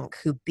drunk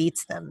who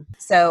beats them.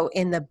 So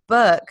in the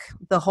book,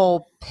 the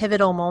whole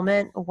pivotal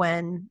moment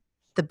when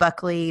the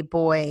Buckley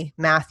boy,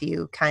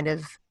 Matthew, kind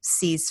of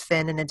sees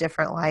Finn in a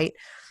different light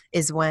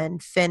is when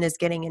Finn is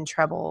getting in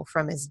trouble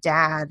from his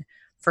dad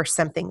for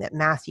something that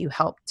Matthew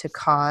helped to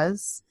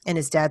cause, and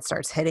his dad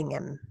starts hitting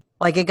him.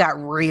 Like, it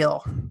got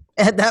real.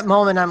 At that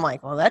moment, I'm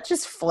like, well, that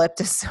just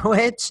flipped a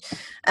switch,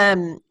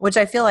 which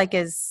I feel like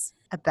is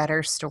a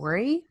better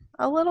story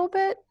a little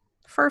bit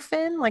for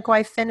Finn, like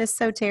why Finn is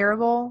so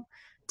terrible,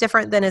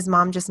 different than his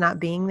mom just not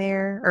being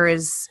there or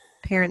his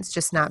parents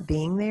just not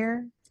being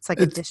there. It's like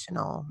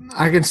additional.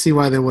 I can see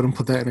why they wouldn't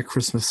put that in a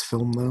Christmas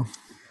film, though.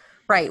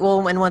 Right.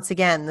 Well, and once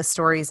again, the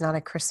story is not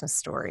a Christmas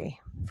story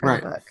for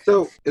the book.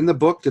 So in the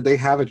book, did they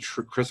have a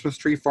Christmas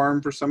tree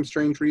farm for some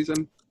strange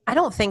reason? I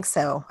don't think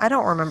so. I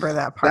don't remember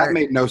that part. That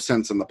made no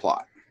sense in the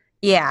plot.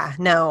 Yeah,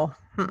 no.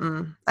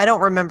 I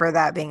don't remember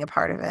that being a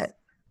part of it.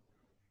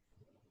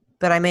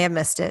 But I may have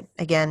missed it.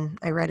 Again,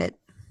 I read it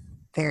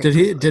very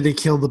Did he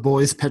kill the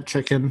boy's pet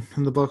chicken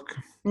in the book?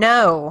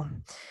 No.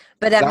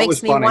 But that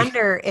makes me funny.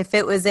 wonder if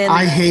it was in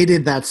I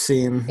hated that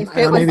scene. If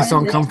It it made me was so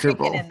in the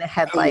uncomfortable. chicken in the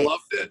headlight. I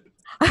loved it.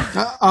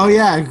 Oh,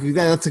 yeah.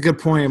 That's a good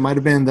point. It might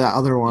have been the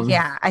other one.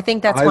 Yeah, I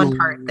think that's one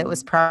part that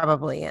was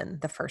probably in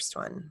the first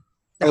one.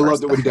 I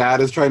loved it when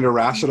Dad is trying to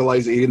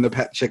rationalize eating the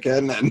pet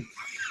chicken. And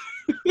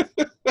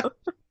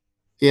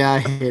yeah, I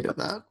hated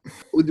that.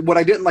 what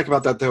I didn't like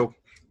about that, though,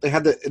 they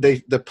had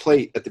the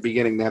plate at the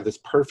beginning. They have this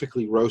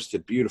perfectly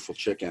roasted, beautiful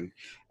chicken,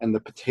 and the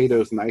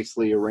potatoes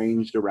nicely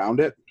arranged around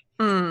it.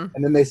 And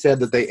then they said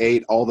that they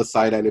ate all the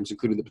side items,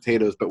 including the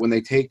potatoes. But when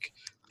they take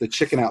the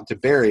chicken out to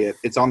bury it,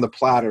 it's on the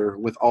platter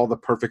with all the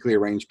perfectly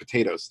arranged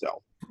potatoes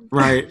still.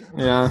 Right,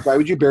 yeah. Why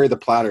would you bury the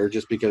platter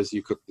just because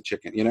you cooked the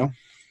chicken, you know?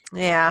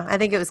 Yeah, I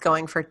think it was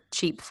going for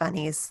cheap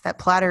funnies. That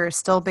platter is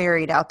still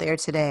buried out there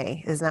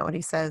today. Isn't that what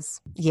he says?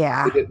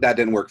 Yeah. That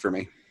didn't work for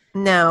me.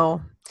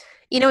 No.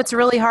 You know, it's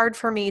really hard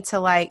for me to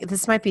like,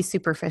 this might be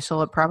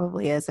superficial. It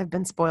probably is. I've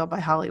been spoiled by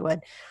Hollywood.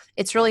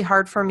 It's really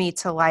hard for me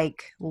to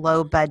like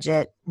low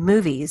budget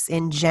movies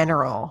in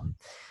general.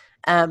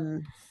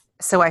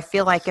 So I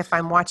feel like if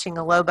I'm watching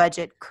a low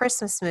budget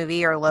Christmas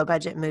movie or a low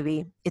budget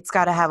movie, it's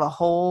got to have a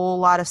whole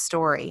lot of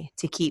story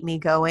to keep me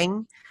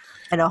going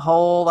and a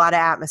whole lot of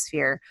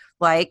atmosphere.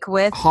 Like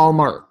with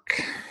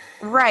Hallmark.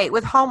 Right,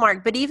 with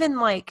Hallmark. But even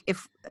like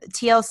if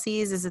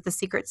TLC's, is it The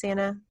Secret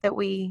Santa that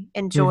we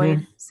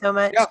enjoyed so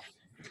much? Yep.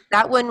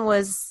 That one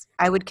was,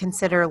 I would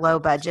consider low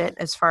budget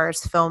as far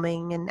as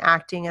filming and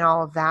acting and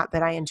all of that,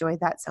 but I enjoyed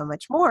that so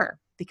much more.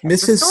 Because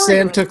Mrs.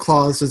 Santa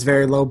Claus was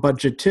very low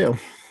budget too.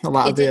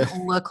 It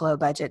didn't look low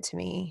budget to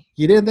me.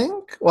 You didn't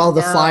think? Well,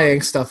 the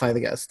flying stuff I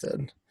guess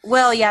did.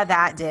 Well, yeah,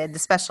 that did, the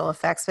special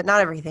effects, but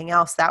not everything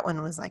else. That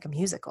one was like a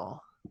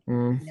musical,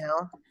 you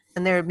know?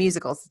 And there are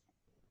musicals.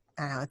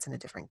 I don't know, it's in a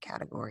different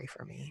category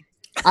for me.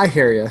 I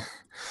hear you.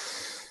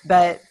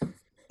 But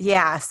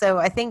yeah, so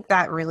I think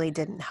that really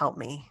didn't help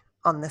me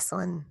on this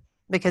one.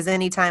 because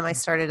anytime I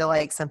started to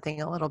like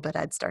something a little bit,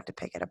 I'd start to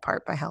pick it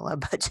apart by how low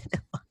budget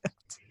it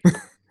looked.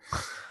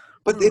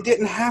 But it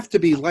didn't have to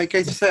be. Like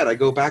I said, I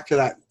go back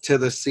to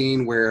the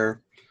scene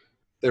where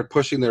they're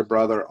pushing their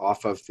brother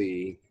off of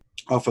the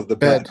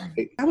bed.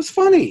 That was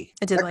funny.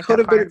 I did that like could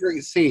that have been a part.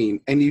 great scene,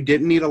 and you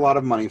didn't need a lot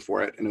of money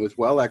for it, and it was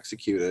well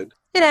executed.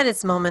 It had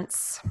its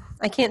moments.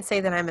 I can't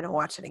say that I'm going to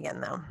watch it again,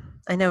 though.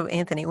 I know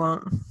Anthony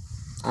won't.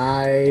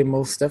 I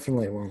most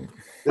definitely won't.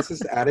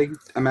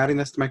 I'm adding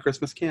this to my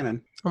Christmas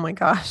canon. Oh my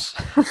gosh.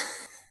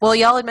 Well,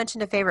 y'all had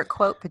mentioned a favorite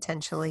quote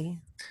potentially.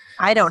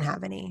 I don't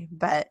have any,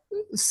 but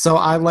So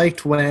I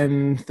liked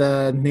when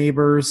the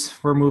neighbors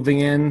were moving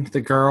in.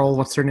 The girl,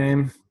 what's her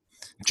name?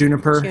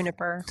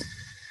 Juniper.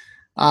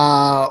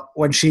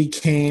 When she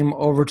came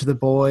over to the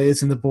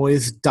boys and the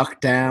boys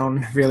ducked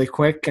down really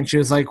quick and she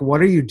was like,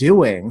 "What are you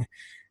doing?"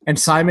 And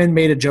Simon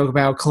made a joke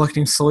about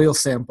collecting soil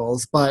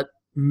samples, but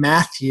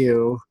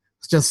Matthew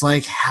was just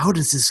like, "How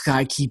does this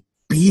guy keep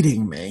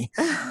beating me?"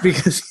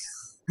 Because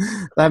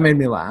that made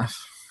me laugh.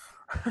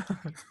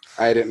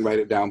 I didn't write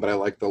it down, but I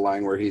like the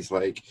line where he's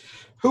like,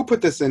 "Who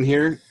put this in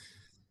here?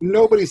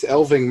 Nobody's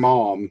Elving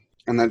mom."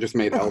 And that just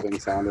made Elving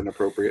sound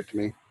inappropriate to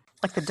me.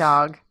 like the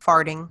dog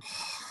farting.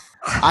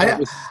 I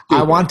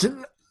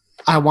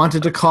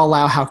wanted to call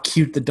out how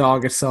cute the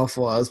dog itself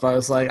was, but I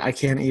was like, I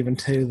can't even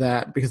do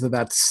that because of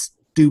that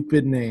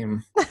stupid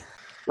name.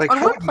 Like,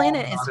 On what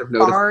planet is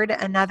fard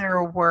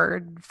another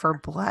word for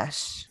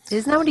blush?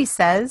 Isn't that what he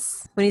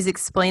says when he's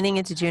explaining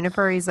it to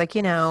Juniper? He's like,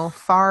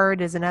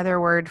 fard is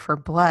another word for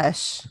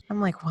blush.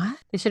 I'm like, what?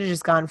 They should have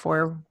just gone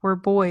for, we're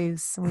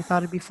boys, and we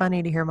thought it'd be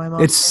funny to hear my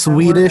mom. It's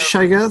Swedish,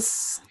 I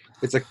guess.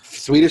 It's a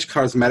Swedish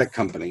cosmetic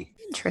company.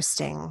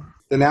 Interesting.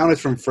 The noun is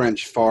from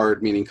French,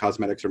 fard, meaning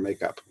cosmetics or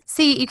makeup.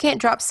 See, you can't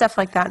drop stuff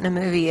like that in a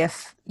movie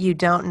if you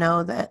don't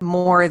know that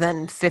more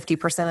than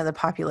 50% of the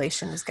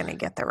population is going to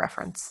get the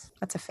reference.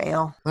 That's a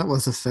fail. That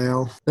was a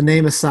fail. The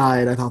name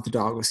aside, I thought the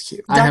dog was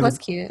cute. The dog was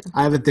cute.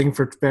 I have a thing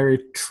for very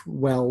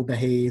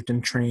well-behaved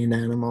and trained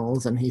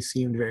animals, and he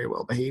seemed very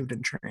well-behaved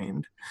and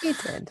trained. He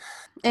did.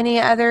 Any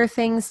other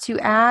things to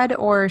add,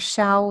 or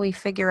shall we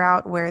figure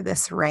out where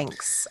this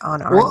ranks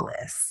on our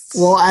list?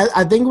 Well,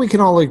 I think we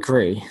can all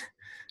agree.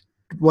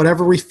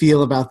 Whatever we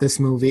feel about this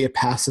movie, it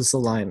passes the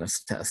Linus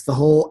test. The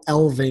whole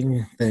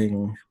Elving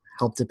thing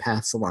helped it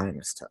pass the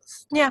Linus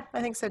test. Yeah,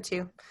 I think so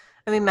too.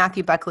 I mean,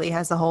 Matthew Buckley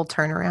has the whole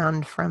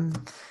turnaround from,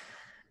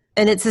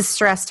 and it's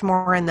stressed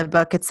more in the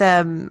book. It's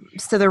so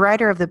the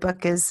writer of the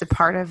book is a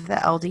part of the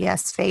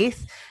LDS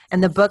faith,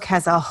 and the book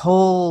has a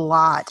whole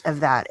lot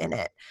of that in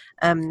it.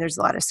 There's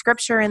a lot of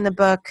scripture in the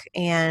book,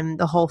 and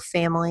the whole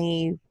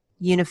family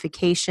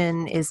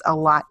unification is a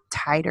lot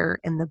tighter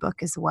in the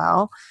book as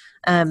well.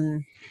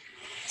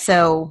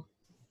 So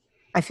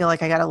I feel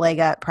like I got a leg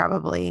up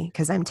probably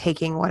because I'm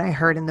taking what I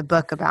heard in the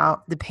book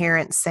about the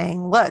parents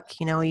saying, look,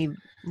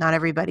 not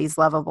everybody's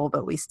lovable,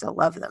 but we still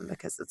love them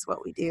because it's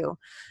what we do.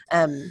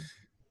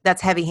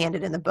 That's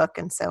heavy-handed in the book,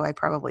 and so I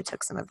probably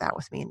took some of that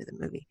with me into the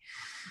movie.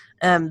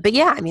 But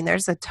yeah, I mean,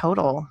 there's a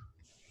total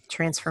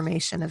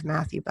transformation of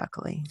Matthew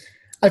Buckley.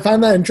 I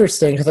find that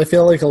interesting because I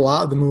feel like a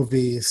lot of the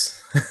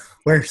movies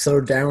we're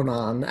so down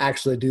on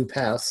actually do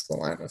pass the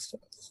Linus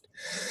test.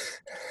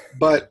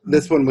 But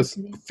this one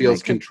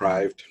feels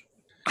contrived.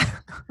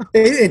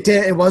 It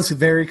did. It was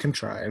very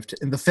contrived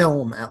in the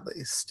film, at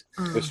least.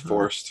 It was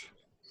forced.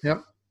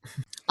 Yep.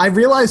 I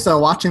realized though,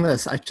 watching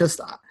this,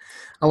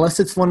 unless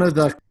it's one of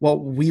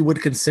what we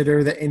would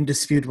consider the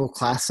indisputable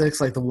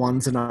classics, like the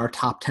ones in our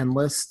top 10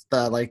 list,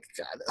 like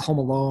Home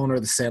Alone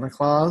or the Santa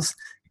Claus,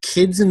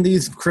 kids in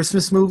these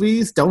Christmas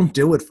movies don't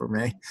do it for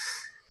me.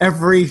 I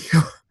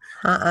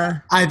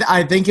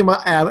think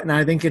and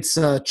I think it's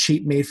a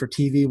cheap made for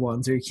TV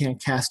ones, or you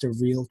can't cast a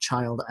real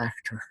child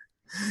actor.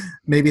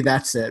 Maybe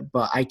that's it,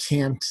 but I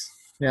can't.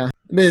 Yeah,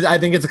 I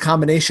think it's a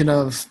combination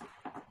of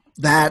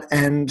that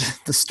and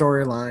the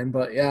storyline.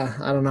 But yeah,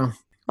 I don't know.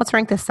 Let's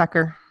rank this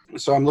sucker.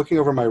 So I'm looking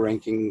over my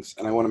rankings,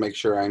 and I want to make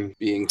sure I'm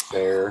being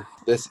fair.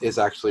 This is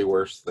actually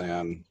worse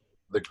than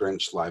the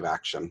Grinch live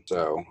action,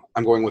 so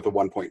I'm going with a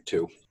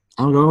 1.2.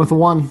 I'm going with a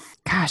 1.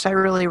 Gosh, I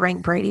really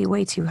rank Brady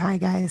way too high,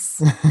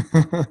 guys.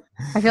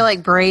 I feel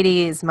like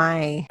Brady is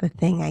the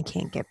thing I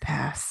can't get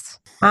past.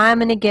 I'm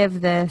going to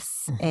give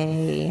this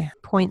a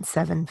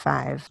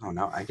 0.75. Oh,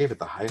 no, I gave it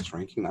the highest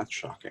ranking. That's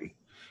shocking.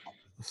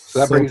 So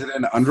that brings it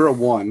in under a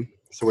 1.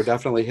 So we're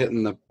definitely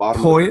hitting the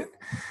bottom.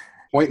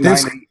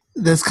 0.98.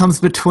 This comes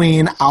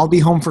between I'll Be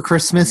Home for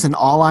Christmas and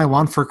All I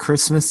Want for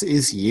Christmas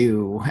Is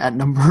You at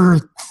number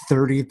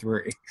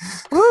 33.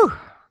 Woo!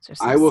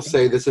 I will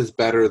say this is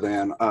better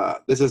than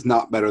this is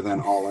not better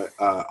than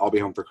I'll Be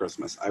Home for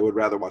Christmas. I would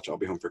rather watch I'll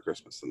Be Home for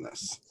Christmas than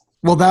this.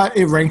 Well,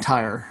 it ranked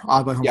higher.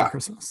 I'll Be Home for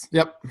Christmas.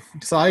 Yep.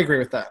 So I agree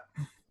with that.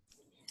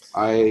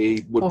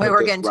 I would. Well,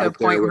 we're getting to a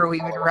point where we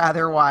would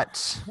rather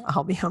watch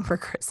I'll Be Home for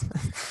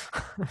Christmas.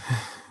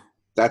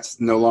 That's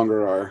no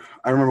longer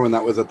I remember when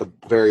that was at the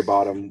very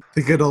bottom.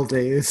 The good old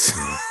days.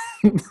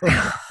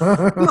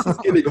 This is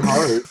getting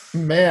hard.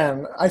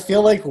 Man, I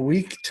feel like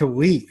week to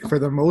week, for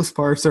the most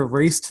part, it's a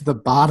race to the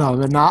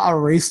bottom and not a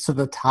race to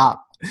the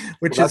top.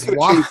 which that's is going to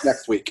why change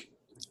next week.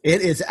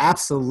 it is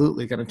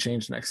absolutely going to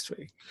change next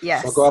week.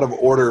 Yes. So I'll go out of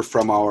order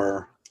from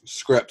our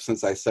script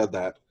since I said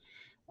that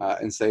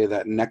and say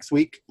that next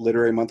week,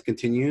 Literary Month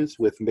continues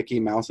with Mickey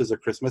Mouse's A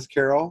Christmas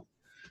Carol.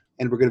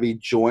 And we're going to be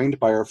joined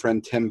by our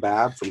friend Tim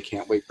Babb from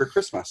Can't Wait for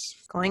Christmas.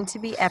 Going to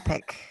be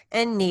epic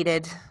and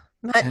needed.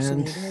 Much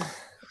needed.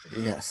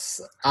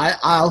 Yes.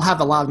 I'll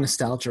have a lot of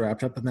nostalgia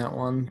wrapped up in that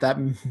one.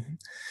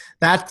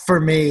 That for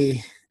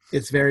me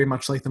is very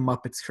much like the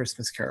Muppets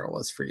Christmas Carol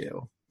was for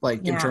you.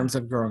 Like in terms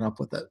of growing up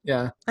with it.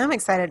 Yeah. I'm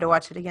excited to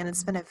watch it again.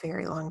 It's been a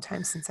very long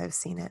time since I've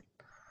seen it.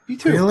 Me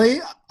too. Really?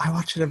 I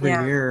watch it every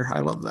year. I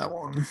love that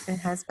one. It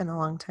has been a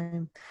long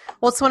time.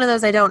 Well, it's one of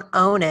those I don't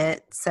own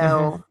it,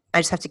 so I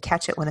just have to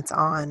catch it when it's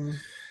on,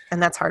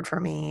 and that's hard for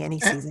me any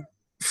season.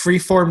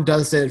 Freeform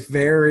does it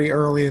very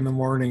early in the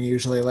morning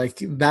usually. Like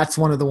that's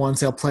one of the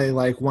ones they'll play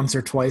like once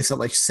or twice at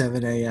like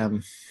 7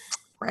 a.m.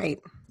 Right.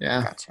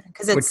 Yeah. Gotcha.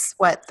 Because it's,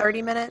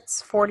 30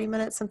 minutes, 40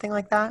 minutes, something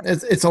like that?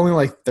 It's only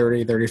like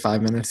 30,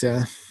 35 minutes,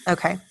 yeah.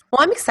 Okay. Well,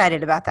 I'm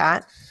excited about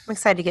that. I'm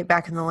excited to get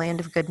back in the land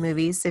of good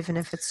movies, even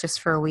if it's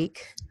just for a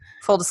week.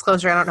 Full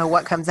disclosure, I don't know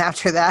what comes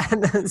after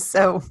that.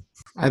 So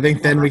I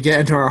think then we get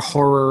into our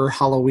horror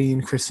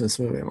Halloween Christmas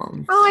movie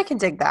month. Oh, I can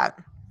dig that.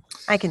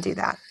 I can do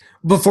that.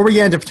 Before we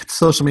get into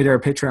social media or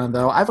Patreon,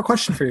 though, I have a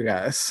question for you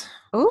guys.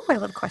 Ooh, I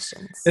love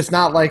questions. It's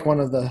not like one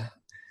of the...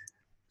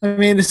 I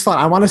mean, it's fun.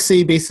 I want to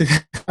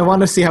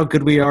see how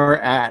good we are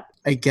at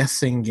a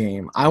guessing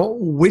game.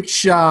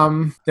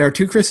 There are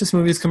 2 Christmas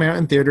movies coming out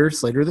in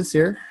theaters later this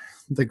year,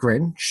 The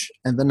Grinch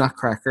and The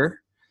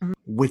Nutcracker. Mm-hmm.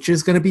 Which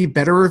is going to be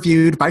better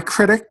reviewed by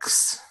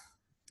critics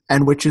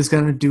and which is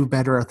going to do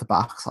better at the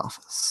box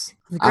office?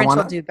 The Grinch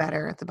will do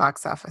better at the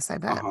box office, I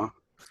bet.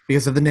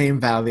 Because of the name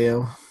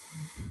value.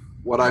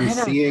 What I'm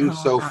seeing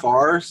so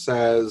far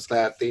says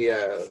that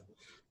the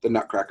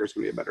Nutcracker is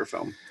going to be a better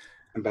film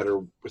and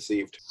better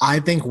received. I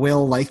think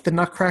we'll like the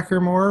Nutcracker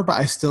more, but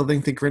I still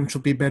think the Grinch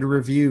will be better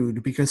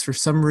reviewed because for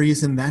some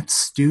reason that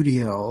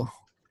studio,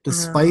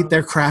 despite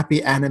their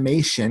crappy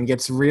animation,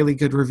 gets really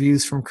good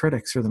reviews from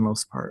critics for the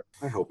most part.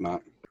 I hope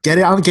not. Get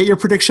your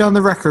prediction on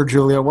the record,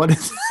 Julia. What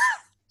is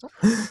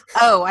it?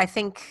 I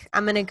think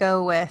I'm going to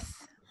go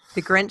with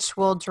the Grinch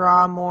will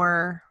draw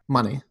more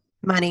money,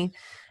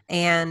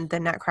 and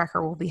the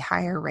Nutcracker will be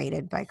higher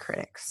rated by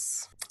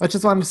critics. I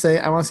just wanted to say,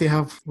 I want to see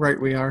how right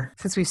we are.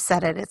 Since we've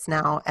said it, it's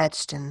now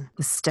etched in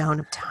the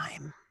stone of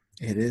time.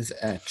 It is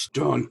etched.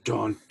 Dun,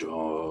 dun,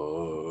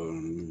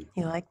 dun.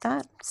 You like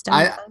that?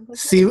 Stone of time?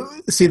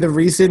 See the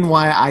reason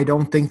why I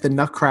don't think the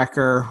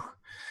Nutcracker,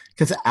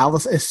 because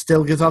it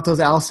still gives out those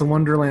Alice in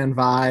Wonderland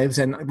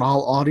vibes, and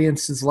while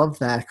audiences love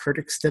that,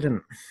 critics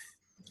didn't.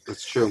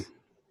 That's true.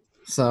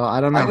 So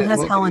I don't know. It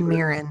has Helen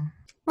Mirren.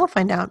 We'll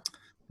find out.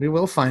 We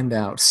will find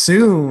out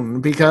soon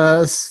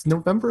because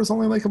November is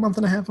only like a month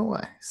and a half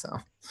away. So,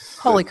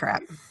 holy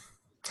crap.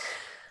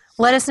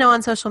 Let us know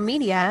on social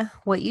media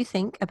what you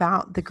think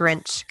about The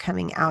Grinch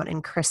coming out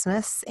in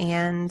Christmas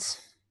and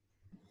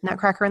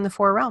Nutcracker in the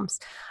Four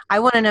Realms. I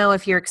want to know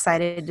if you're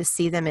excited to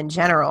see them in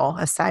general,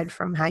 aside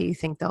from how you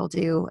think they'll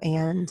do.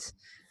 And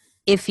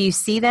if you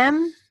see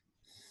them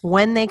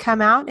when they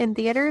come out in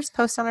theaters,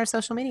 post on our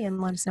social media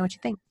and let us know what you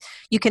think.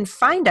 You can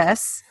find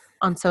us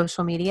on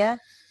social media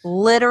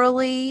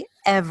literally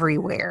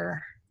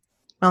everywhere.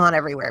 Well, not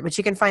everywhere, but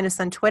you can find us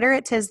on Twitter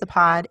at Tis the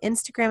Pod,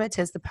 Instagram at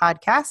Tis the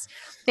Podcast,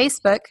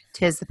 Facebook,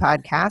 Tis the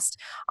Podcast,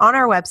 on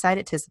our website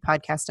at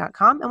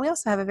tisthepodcast.com. And we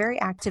also have a very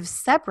active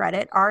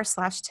subreddit,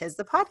 r/Tis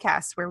the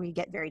Podcast, where we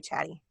get very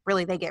chatty.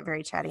 Really, they get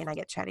very chatty, and I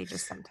get chatty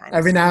just sometimes.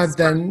 Every now and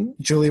then,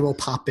 Julie will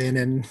pop in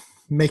and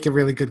make a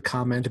really good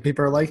comment, and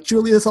people are like,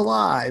 Julia's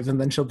alive, and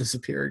then she'll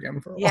disappear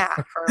again for a while. Yeah,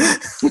 for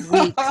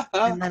a week.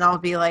 And then I'll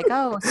be like,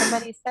 oh,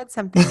 somebody said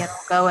something, and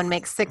I'll go and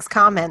make 6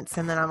 comments,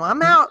 and then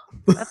I'm out.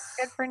 That's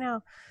good for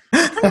now.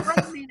 I don't know how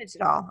to manage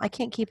it all. I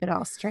can't keep it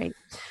all straight.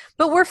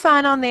 But we're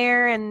fun on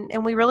there,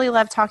 and we really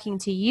love talking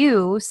to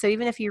you. So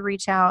even if you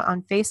reach out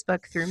on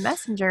Facebook through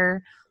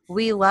Messenger,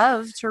 we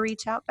love to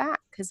reach out back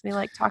because we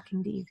like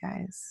talking to you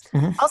guys.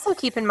 Mm-hmm. Also,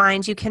 keep in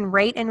mind, you can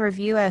rate and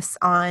review us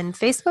on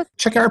Facebook.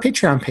 Check out our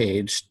Patreon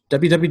page,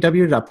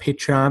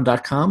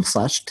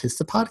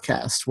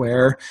 www.patreon.com/tisthepodcast,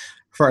 where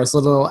for as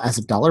little as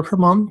 $1 per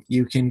month,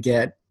 you can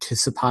get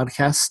Tis the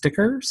Podcast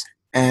stickers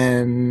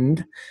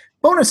and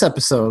bonus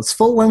episodes,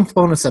 full-length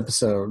bonus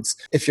episodes.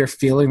 If you're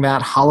feeling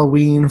that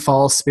Halloween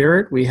fall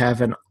spirit, we have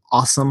an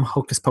awesome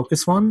Hocus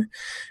Pocus one.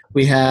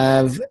 We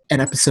have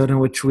an episode in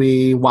which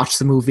we watch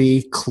the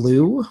movie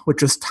Clue,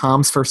 which was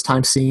Tom's first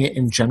time seeing it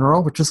in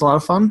general, which was a lot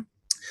of fun.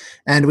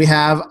 And we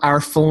have our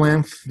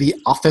full-length The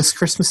Office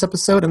Christmas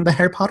episode and the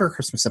Harry Potter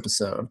Christmas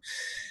episode.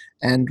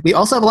 And we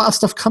also have a lot of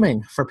stuff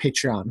coming for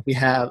Patreon.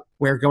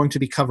 We're going to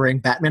be covering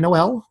Batman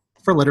Noel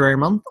for Literary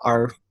Month,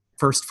 our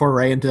first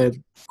foray into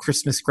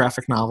Christmas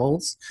graphic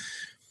novels.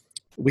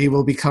 we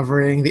will be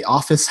covering the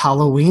Office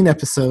Halloween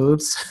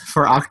episodes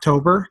for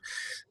October,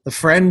 the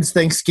Friends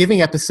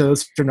Thanksgiving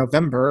episodes for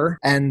November,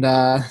 and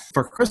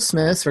for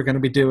Christmas, we're going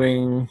to be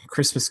doing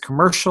Christmas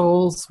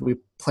commercials. We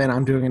plan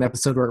on doing an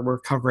episode where we're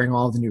covering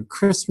all the new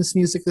Christmas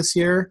music this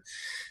year,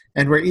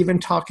 and we're even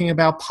talking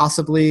about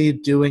possibly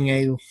doing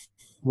a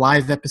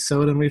live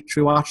episode in which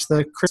we watch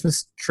the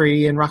Christmas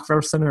tree in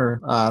Rockefeller Center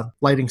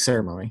lighting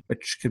ceremony,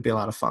 which could be a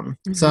lot of fun.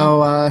 Mm-hmm.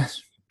 So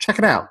check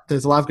it out.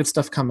 There's a lot of good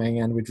stuff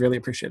coming, and we'd really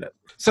appreciate it.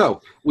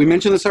 So we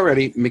mentioned this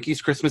already.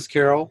 Mickey's Christmas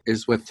Carol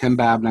is with Tim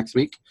Babb next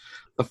week.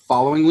 The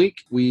following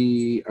week,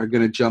 we are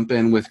going to jump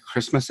in with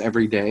Christmas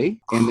Every Day.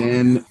 And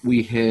then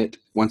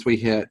once we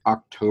hit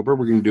October,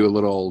 we're going to do a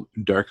little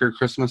darker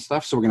Christmas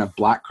stuff. So we're going to have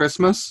Black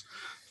Christmas,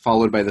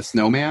 followed by The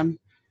Snowman,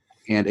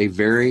 and a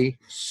very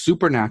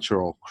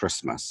supernatural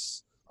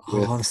Christmas.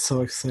 I'm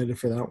so excited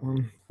for that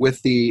one.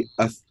 With the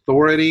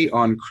authority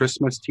on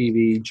Christmas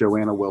TV,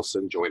 Joanna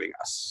Wilson, joining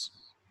us.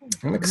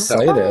 I'm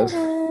excited.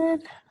 So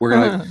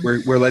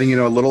we're letting you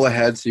know a little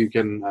ahead so you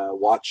can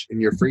watch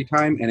in your free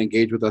time and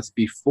engage with us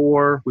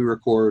before we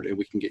record, and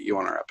we can get you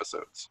on our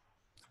episodes.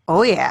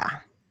 Oh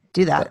yeah,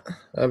 do that.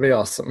 That'd be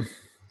awesome.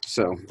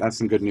 So that's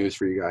some good news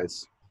for you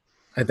guys.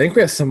 I think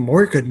we have some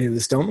more good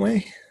news, don't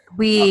we?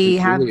 We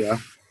have.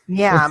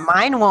 Yeah,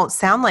 mine won't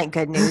sound like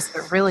good news,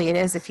 but really it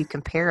is if you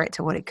compare it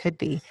to what it could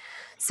be.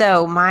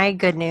 So my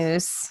good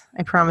news,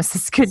 I promise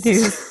it's good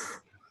news.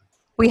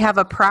 We have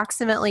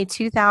approximately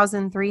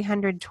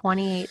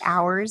 2,328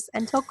 hours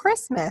until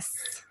Christmas.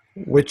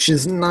 Which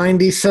is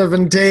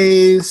 97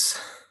 days.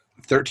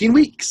 13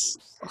 weeks.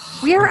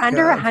 We are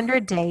under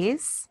 100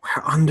 days.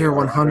 We're under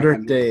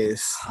 100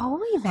 days.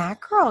 Holy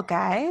mackerel,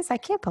 guys. I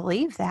can't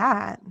believe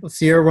that.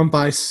 This year went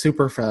by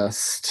super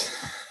fast.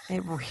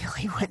 It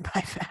really went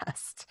by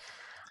fast.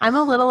 I'm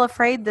a little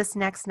afraid this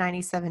next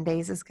 97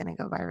 days is going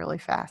to go by really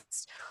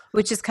fast,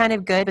 which is kind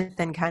of good, but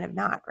then kind of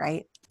not,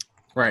 right?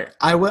 Right.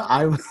 I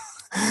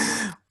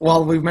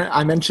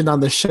mentioned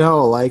on the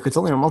show, like, it's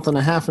only a month and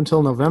a half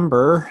until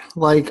November.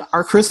 Like,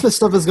 our Christmas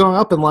stuff is going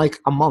up in, like,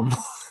 a month.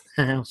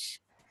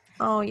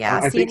 Oh, yeah.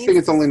 I think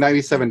it's only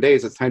 97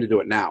 days. It's time to do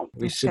it now.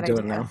 We should do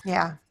it now.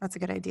 Yeah, that's a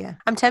good idea.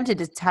 I'm tempted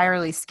to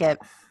entirely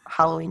skip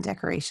Halloween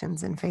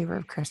decorations in favor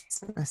of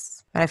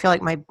Christmas, but I feel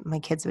like my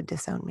kids would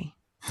disown me.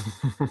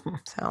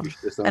 So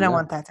I don't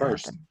want that to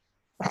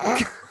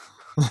happen.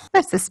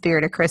 That's the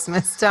spirit of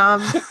Christmas,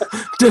 Thom.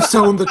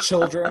 Disown the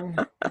children.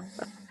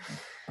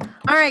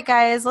 All right,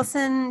 guys,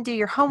 listen, do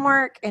your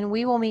homework, and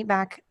we will meet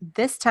back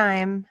this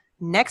time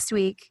next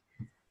week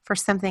for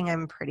something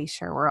I'm pretty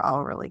sure we're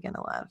all really going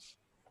to love.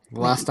 The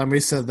last time we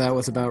said that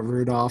was about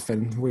Rudolph,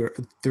 and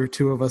the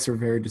two of us were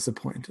very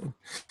disappointed.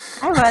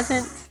 I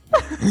wasn't.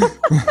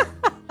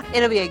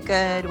 It'll be a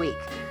good week.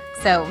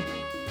 So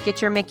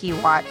get your Mickey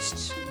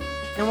watched,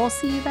 and we'll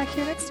see you back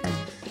here next time.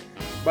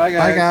 Bye,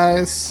 guys. Bye,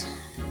 guys.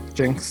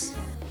 Jinx.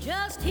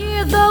 Just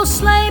hear those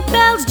sleigh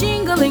bells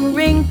jingling,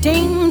 ring,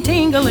 ting,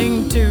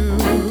 tingling too.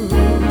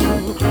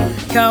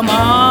 Come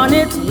on,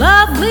 it's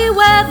lovely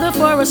weather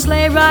for a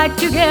sleigh ride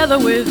together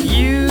with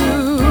you.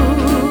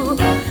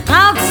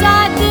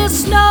 Outside the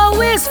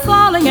snow is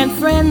falling and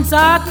friends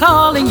are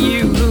calling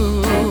you.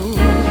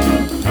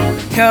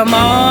 Come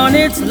on,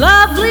 it's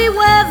lovely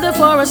weather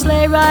for a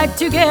sleigh ride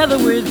together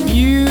with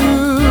you.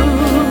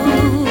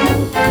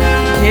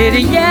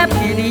 Giddy yap,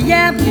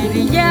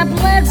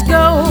 let's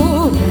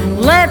go.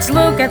 Let's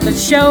look at the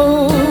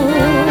show.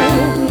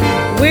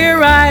 We're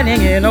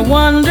riding in a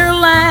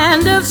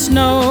wonderland of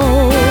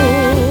snow.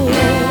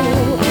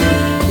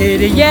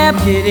 Giddy yap,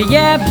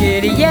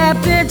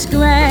 it's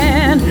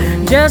grand.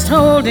 Just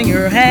holding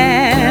your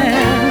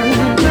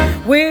hand.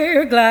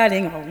 We're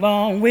gliding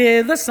along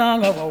with the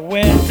song of a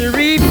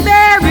wintry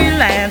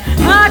fairyland.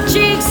 Our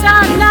cheeks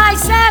are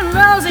nice and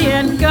rosy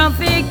and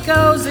comfy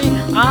cozy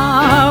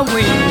are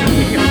we.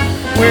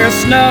 We're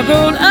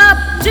snuggled up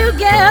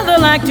together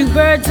like two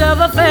birds of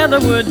a feather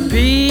would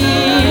be.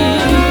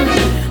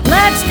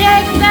 Let's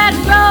take that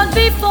road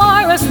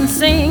before us and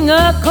sing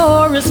a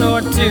chorus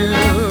or two.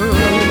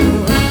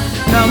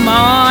 Come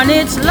on,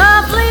 it's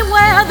lovely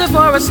weather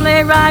for a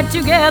sleigh ride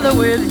together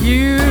with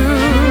you.